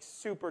 like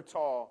super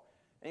tall.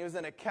 And he was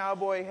in a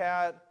cowboy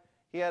hat.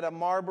 He had a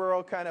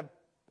Marlboro kind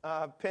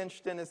of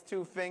pinched in his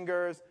two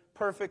fingers,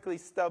 perfectly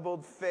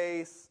stubbled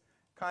face,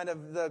 kind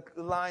of the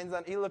lines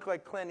on. He looked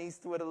like Clint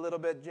Eastwood a little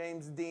bit,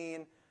 James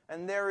Dean.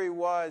 And there he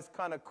was,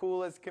 kind of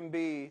cool as can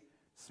be,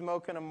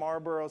 smoking a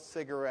Marlboro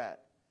cigarette.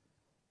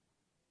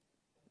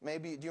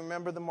 Maybe, do you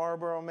remember the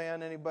Marlboro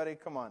Man? Anybody?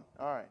 Come on.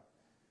 All right.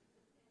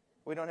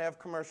 We don't have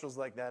commercials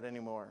like that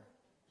anymore.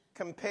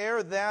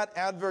 Compare that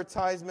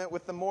advertisement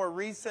with the more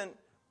recent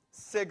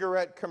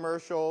cigarette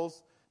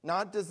commercials,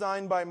 not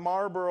designed by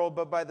Marlboro,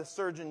 but by the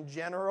Surgeon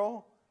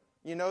General.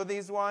 You know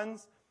these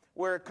ones?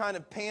 Where it kind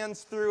of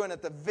pans through, and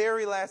at the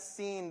very last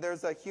scene,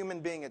 there's a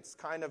human being. It's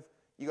kind of,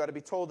 you got to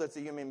be told it's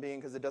a human being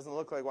because it doesn't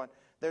look like one.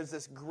 There's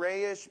this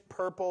grayish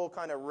purple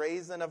kind of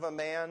raisin of a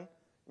man.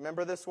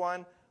 Remember this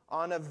one?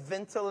 On a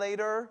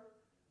ventilator,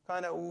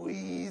 kind of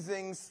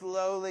wheezing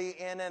slowly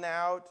in and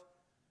out.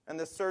 And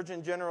the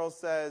Surgeon General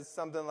says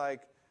something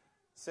like,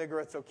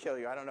 cigarettes will kill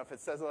you. I don't know if it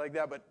says it like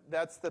that, but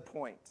that's the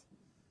point.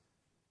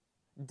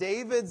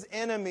 David's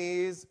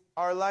enemies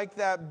are like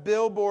that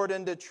billboard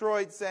in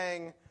Detroit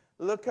saying,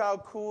 look how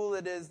cool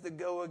it is to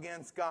go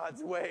against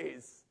God's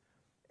ways.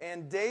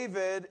 And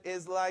David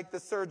is like the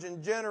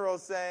Surgeon General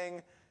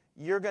saying,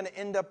 you're going to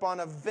end up on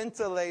a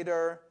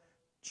ventilator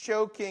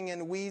choking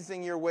and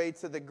wheezing your way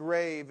to the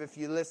grave if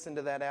you listen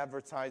to that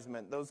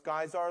advertisement. Those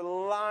guys are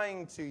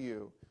lying to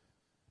you.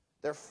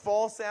 They're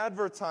false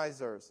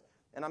advertisers.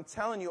 And I'm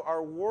telling you,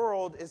 our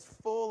world is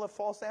full of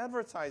false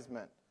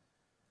advertisement.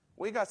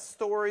 We got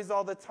stories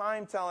all the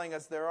time telling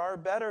us there are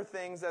better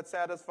things that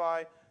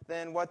satisfy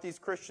than what these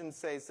Christians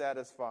say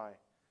satisfy.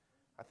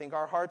 I think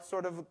our hearts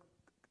sort of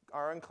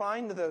are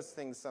inclined to those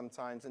things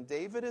sometimes. And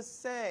David is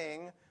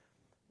saying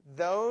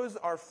those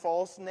are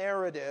false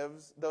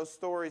narratives. Those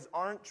stories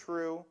aren't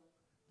true.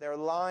 They're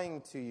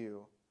lying to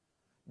you.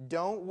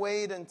 Don't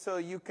wait until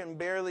you can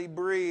barely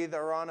breathe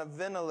or on a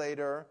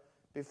ventilator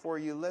before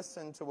you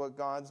listen to what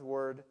God's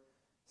Word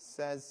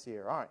says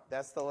here. All right,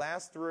 that's the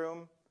last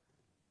room.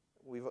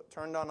 We've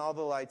turned on all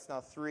the lights.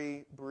 Now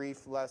 3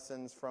 brief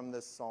lessons from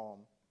this psalm.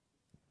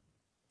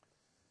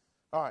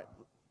 All right,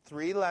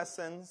 3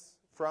 lessons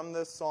from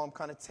this psalm,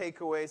 kind of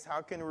takeaways.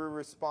 How can we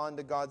respond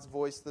to God's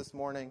voice this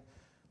morning?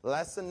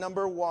 Lesson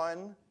number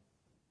 1,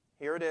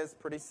 here it is,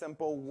 pretty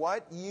simple.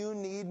 What you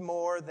need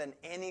more than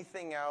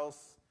anything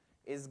else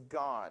is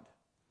God.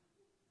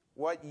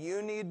 What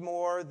you need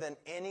more than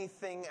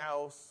anything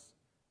else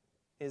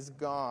is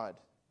God.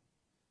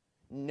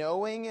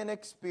 Knowing and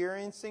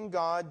experiencing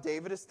God,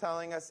 David is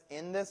telling us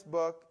in this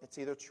book, it's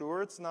either true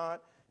or it's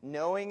not,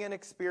 knowing and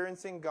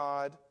experiencing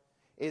God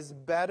is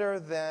better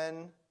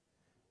than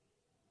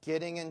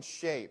getting in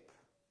shape.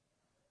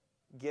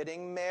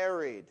 Getting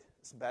married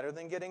is better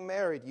than getting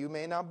married. You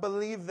may not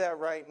believe that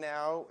right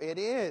now. It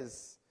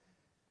is.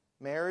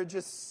 Marriage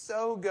is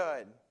so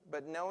good,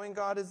 but knowing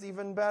God is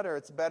even better.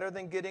 It's better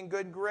than getting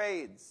good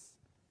grades.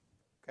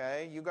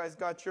 Okay? You guys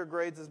got your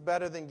grades. It's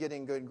better than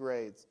getting good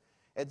grades.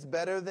 It's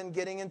better than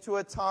getting into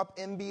a top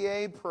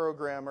MBA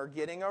program or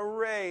getting a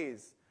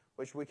raise,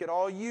 which we could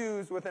all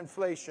use with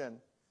inflation.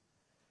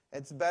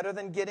 It's better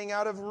than getting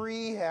out of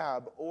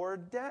rehab or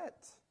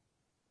debt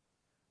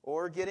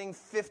or getting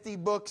 50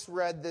 books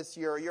read this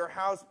year or your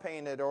house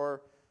painted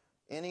or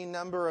any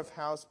number of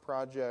house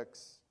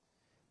projects.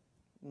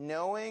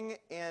 Knowing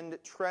and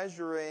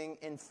treasuring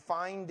and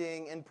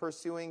finding and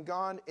pursuing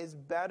God is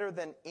better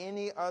than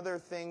any other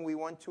thing we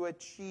want to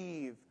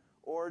achieve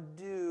or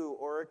do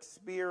or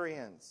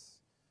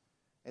experience.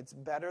 It's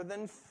better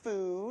than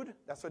food.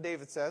 That's what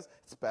David says.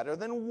 It's better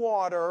than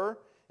water.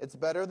 It's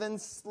better than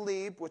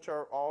sleep, which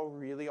are all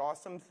really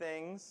awesome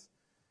things.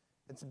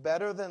 It's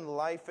better than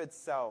life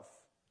itself.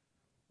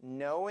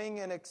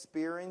 Knowing and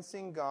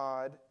experiencing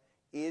God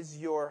is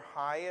your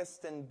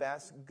highest and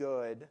best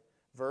good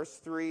Verse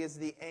 3 is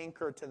the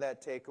anchor to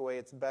that takeaway.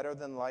 It's better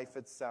than life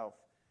itself.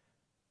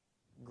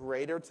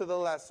 Greater to the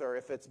lesser.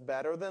 If it's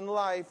better than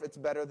life, it's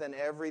better than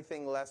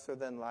everything lesser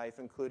than life,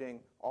 including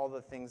all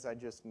the things I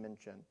just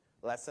mentioned.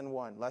 Lesson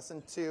 1.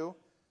 Lesson 2.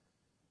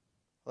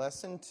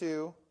 Lesson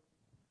 2.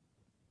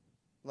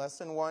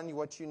 Lesson 1,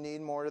 what you need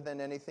more than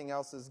anything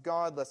else is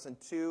God. Lesson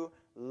 2,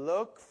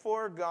 look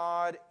for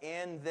God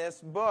in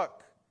this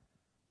book.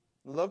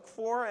 Look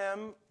for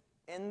Him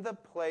in the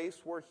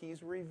place where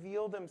He's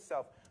revealed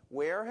Himself.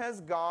 Where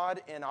has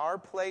God, in our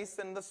place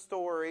in the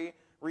story,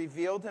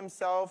 revealed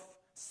Himself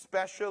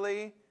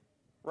specially?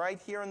 Right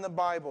here in the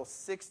Bible,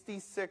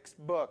 66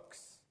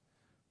 books.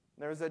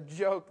 There's a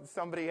joke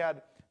somebody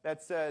had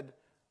that said,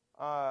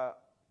 I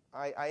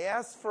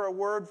asked for a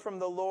word from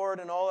the Lord,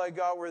 and all I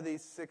got were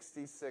these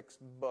 66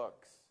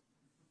 books.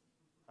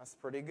 That's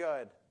pretty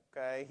good,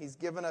 okay? He's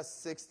given us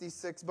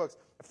 66 books.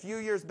 A few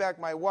years back,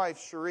 my wife,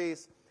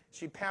 Cherise,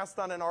 she passed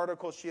on an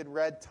article she had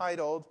read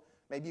titled,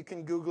 maybe you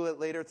can Google it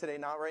later today,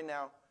 not right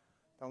now.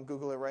 Don't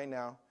Google it right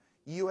now.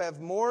 You have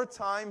more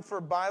time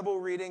for Bible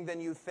reading than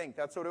you think.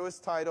 That's what it was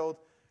titled.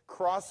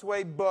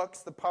 Crossway Books,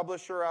 the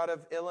publisher out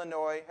of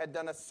Illinois, had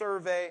done a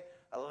survey,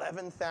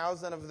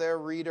 11,000 of their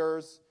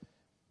readers.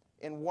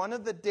 And one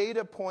of the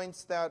data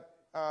points that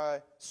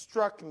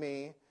struck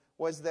me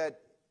was that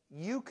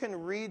you can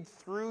read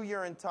through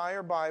your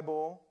entire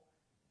Bible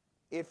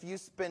if you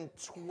spend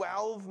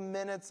 12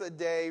 minutes a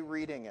day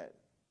reading it.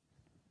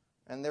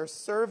 And their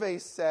survey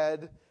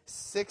said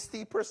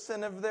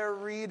 60% of their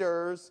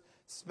readers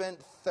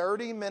spent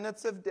 30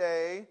 minutes a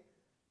day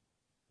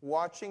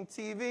watching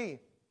TV.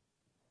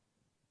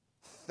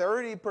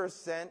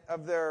 30%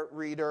 of their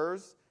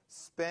readers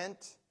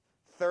spent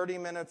 30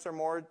 minutes or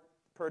more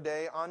per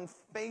day on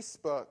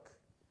Facebook.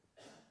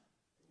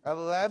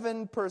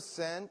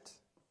 11%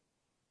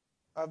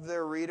 of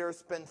their readers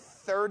spent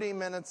 30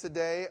 minutes a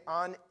day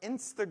on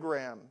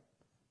Instagram.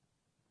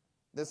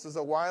 This was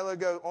a while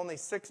ago. Only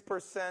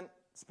 6%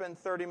 spend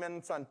 30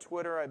 minutes on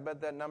Twitter. I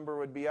bet that number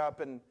would be up,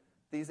 and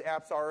these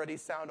apps already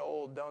sound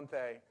old, don't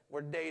they?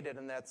 We're dated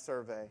in that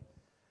survey.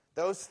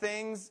 Those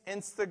things,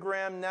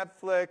 Instagram,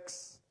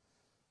 Netflix,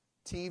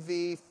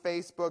 TV,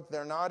 Facebook,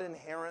 they're not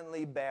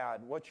inherently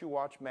bad. What you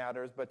watch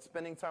matters, but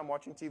spending time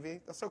watching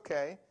TV, that's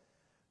okay.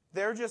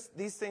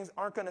 These things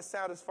aren't going to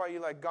satisfy you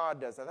like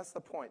God does. That's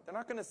the point. They're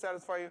not going to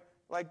satisfy you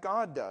like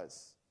God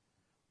does.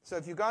 So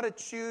if you got to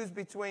choose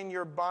between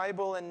your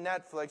Bible and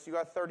Netflix, you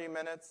got 30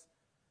 minutes,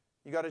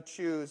 you got to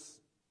choose.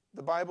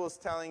 The Bible is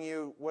telling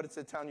you, what is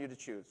it telling you to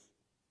choose?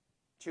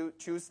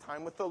 Choose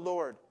time with the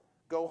Lord.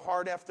 Go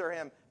hard after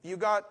Him. If you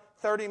got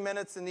 30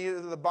 minutes in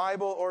either the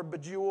Bible or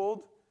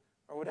Bejeweled,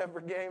 or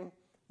whatever game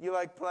you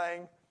like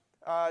playing,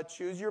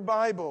 choose your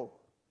Bible.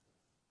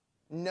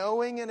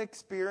 Knowing and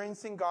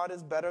experiencing God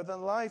is better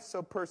than life,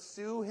 so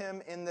pursue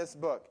Him in this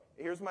book.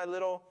 Here's my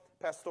little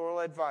pastoral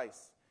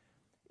advice.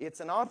 It's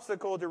an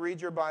obstacle to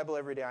read your Bible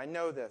every day. I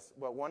know this.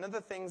 But one of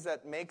the things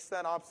that makes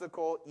that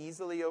obstacle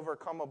easily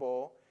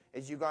overcomable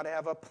is you got to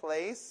have a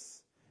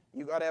place,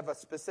 you got to have a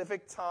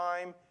specific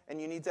time,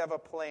 and you need to have a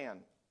plan.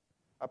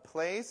 A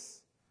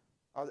place,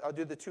 I'll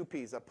do the 2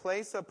 P's. A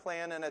place, a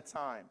plan, and a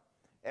time.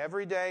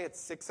 Every day it's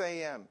 6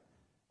 a.m.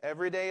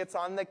 Every day it's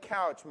on the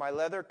couch, my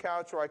leather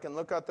couch where I can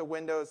look out the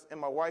windows and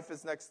my wife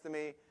is next to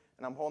me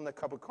and I'm holding a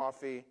cup of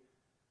coffee.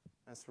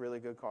 That's really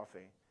good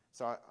coffee.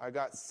 So I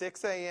got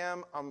 6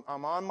 a.m.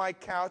 I'm on my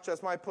couch.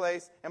 That's my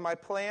place. And my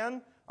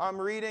plan, I'm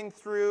reading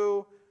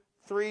through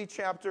 3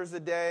 chapters a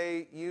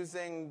day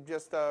using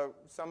just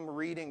some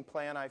reading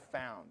plan I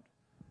found.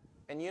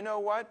 And you know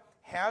what?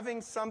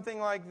 Having something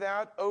like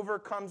that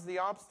overcomes the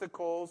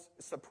obstacles,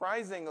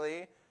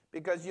 surprisingly,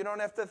 because you don't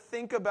have to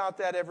think about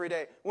that every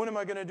day. When am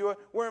I going to do it?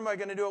 Where am I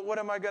going to do it? What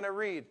am I going to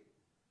read?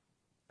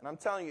 And I'm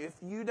telling you, if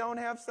you don't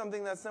have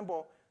something that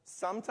simple,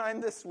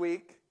 sometime this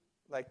week,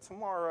 like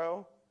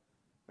tomorrow,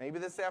 maybe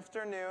this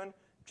afternoon,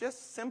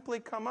 just simply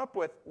come up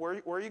with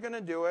where are you going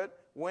to do it,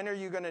 when are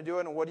you going to do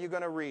it, and what are you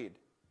going to read?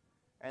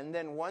 And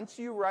then once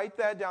you write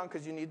that down,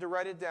 because you need to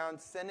write it down,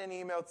 send an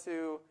email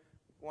to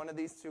one of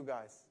these 2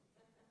 guys.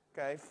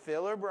 Okay,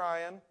 Phil or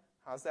Brian.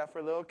 How's that for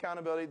a little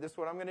accountability? This is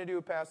what I'm going to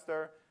do,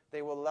 Pastor.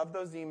 They will love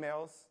those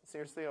emails.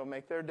 Seriously, it'll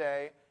make their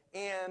day.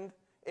 And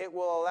it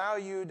will allow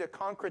you to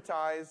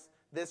concretize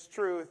this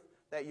truth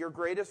that your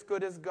greatest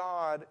good is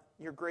God.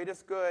 Your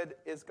greatest good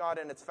is God,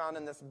 and it's found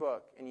in this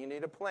book. And you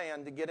need a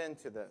plan to get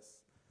into this.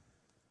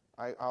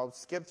 I'll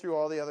skip through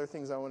all the other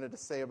things I wanted to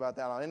say about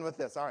that. I'll end with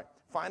this. All right,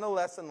 final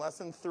lesson,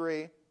 lesson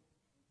 3.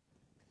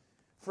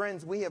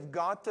 Friends, we have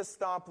got to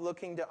stop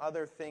looking to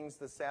other things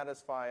to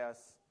satisfy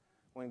us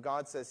when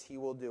God says He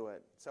will do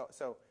it.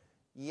 So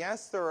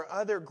yes, there are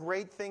other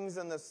great things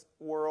in this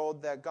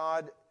world that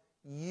God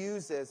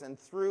uses and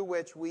through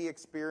which we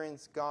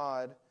experience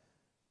God.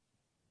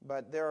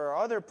 But there are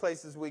other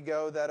places we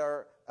go that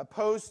are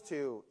opposed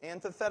to,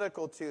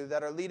 antithetical to,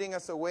 that are leading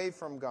us away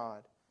from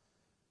God.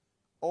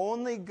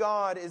 Only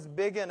God is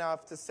big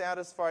enough to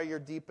satisfy your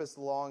deepest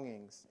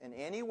longings. And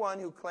anyone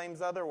who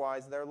claims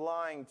otherwise, they're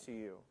lying to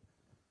you.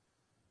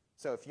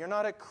 So if you're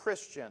not a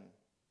Christian,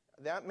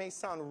 that may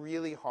sound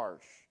really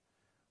harsh.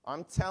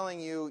 I'm telling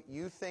you,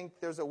 you think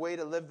there's a way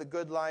to live the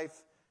good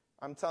life.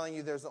 I'm telling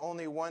you there's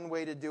only one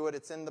way to do it.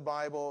 It's in the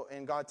Bible,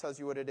 and God tells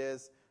you what it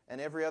is. And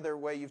every other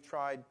way you've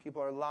tried,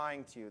 people are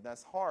lying to you.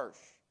 That's harsh.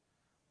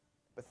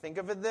 But think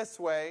of it this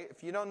way.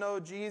 If you don't know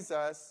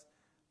Jesus,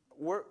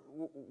 we're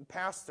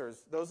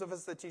pastors, those of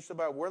us that teach the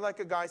Bible, we're like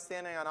a guy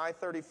standing on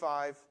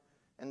I-35,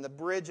 and the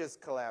bridge has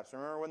collapsed.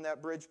 Remember when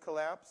that bridge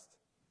collapsed?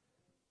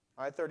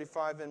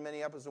 I-35 in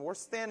Minneapolis. And we're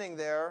standing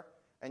there,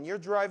 and you're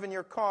driving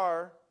your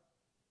car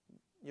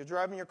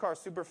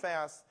super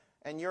fast,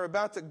 and you're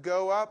about to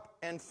go up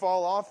and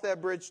fall off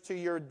that bridge to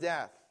your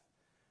death.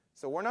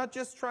 So we're not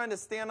just trying to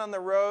stand on the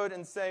road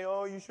and say,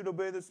 oh, you should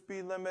obey the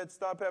speed limit,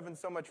 stop having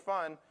so much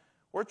fun.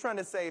 We're trying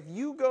to say, if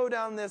you go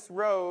down this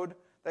road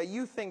that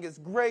you think is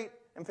great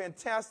and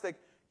fantastic,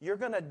 you're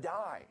going to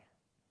die.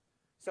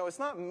 So it's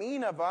not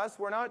mean of us.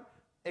 We're not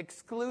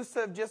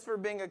exclusive just for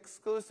being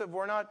exclusive.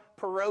 We're not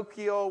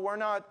parochial. We're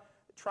not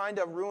trying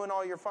to ruin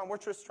all your fun. We're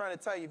just trying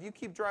to tell you, if you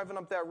keep driving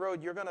up that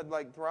road, you're going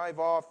to drive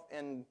off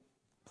and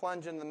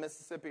plunge in the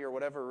Mississippi or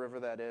whatever river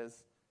that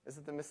is. Is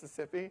it the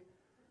Mississippi?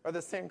 Or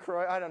the St.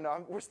 Croix? I don't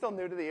know. We're still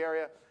new to the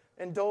area.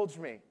 Indulge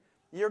me.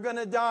 You're going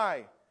to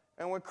die.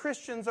 And when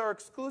Christians are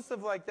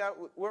exclusive like that,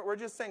 we're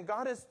just saying,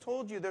 God has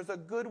told you there's a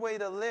good way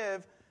to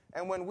live.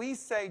 And when we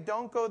say,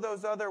 don't go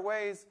those other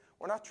ways,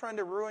 we're not trying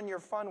to ruin your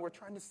fun. We're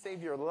trying to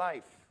save your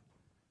life.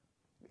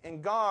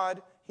 And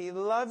God, He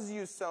loves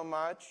you so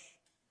much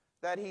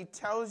that He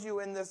tells you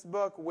in this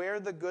book where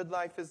the good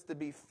life is to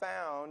be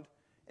found.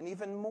 And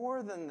even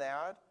more than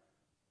that,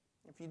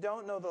 if you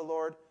don't know the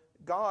Lord,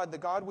 God, the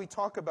God we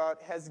talk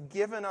about, has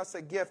given us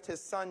a gift,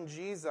 His Son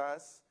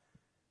Jesus.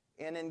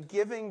 And in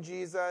giving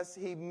Jesus,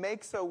 He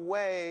makes a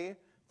way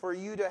for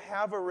you to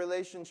have a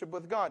relationship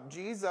with God.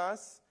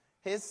 Jesus,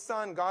 His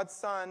Son, God's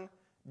Son,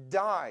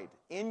 died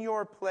in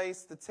your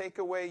place to take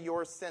away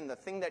your sin, the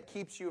thing that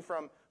keeps you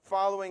from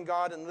following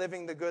God and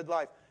living the good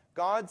life.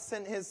 God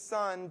sent His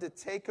Son to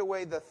take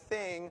away the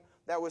thing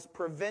that was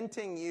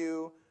preventing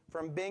you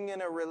from being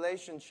in a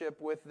relationship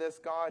with this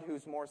God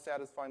who's more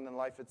satisfying than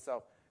life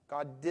itself.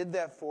 God did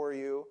that for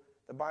you.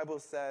 The Bible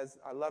says,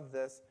 I love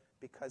this,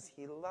 because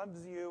He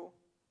loves you.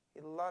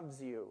 He loves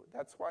you.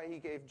 That's why He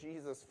gave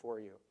Jesus for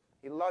you.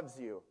 He loves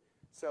you.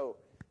 So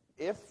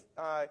if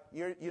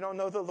you don't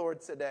know the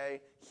Lord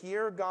today,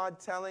 hear God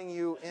telling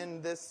you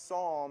in this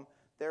psalm,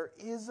 there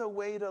is a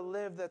way to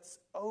live that's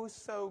oh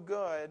so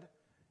good.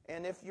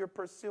 And if you're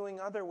pursuing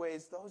other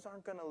ways, those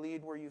aren't going to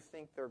lead where you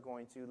think they're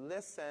going to.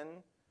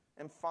 Listen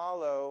and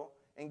follow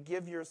and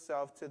give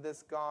yourself to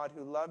this God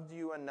who loved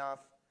you enough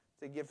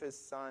to give His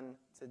Son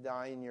to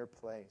die in your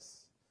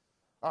place.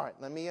 All right,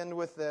 let me end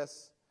with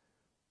this.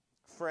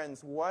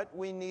 Friends, what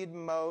we need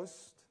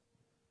most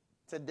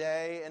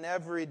today and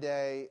every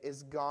day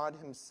is God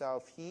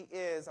Himself. He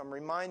is, I'm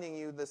reminding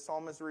you, the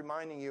psalmist is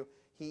reminding you,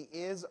 He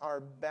is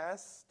our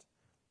best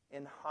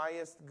and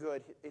highest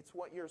good. It's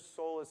what your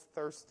soul is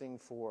thirsting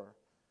for.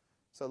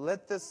 So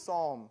let this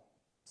psalm,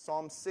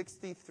 Psalm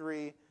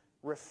 63,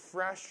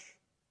 refresh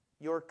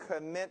your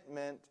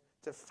commitment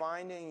to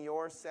finding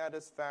your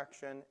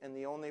satisfaction in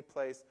the only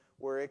place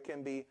where it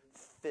can be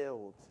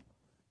filled.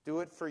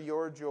 Do it for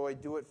your joy.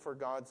 Do it for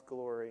God's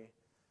glory.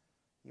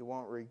 You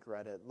won't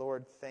regret it.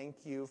 Lord,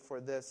 thank you for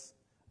this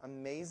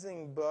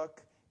amazing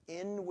book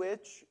in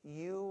which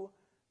you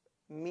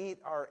meet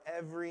our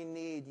every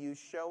need. You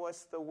show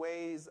us the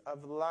ways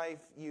of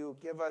life. You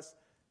give us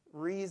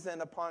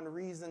reason upon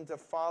reason to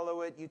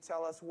follow it. You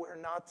tell us where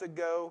not to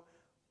go.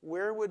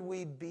 Where would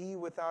we be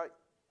without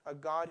a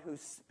God who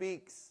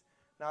speaks?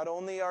 Not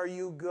only are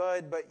you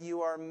good, but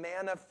you are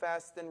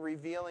manifest and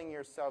revealing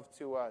yourself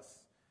to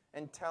us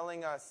and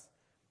telling us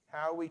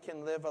how we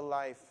can live a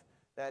life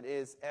that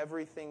is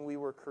everything we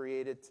were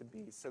created to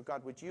be. So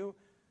God, would you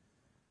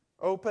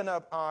open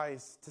up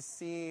eyes to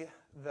see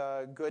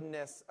the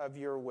goodness of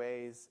your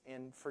ways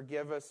and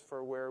forgive us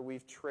for where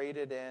we've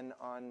traded in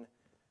on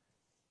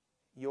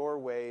your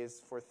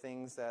ways for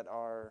things that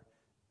are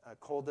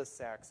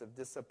cul-de-sacs of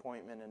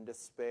disappointment and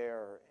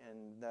despair,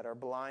 and that are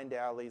blind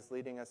alleys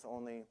leading us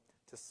only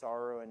to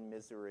sorrow and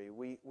misery.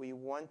 We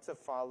want to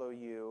follow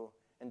you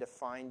and to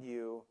find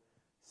you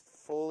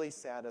fully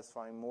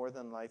satisfying, more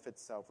than life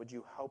itself. Would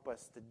you help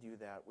us to do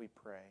that, we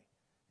pray.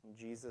 In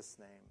Jesus'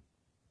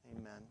 name,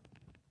 amen.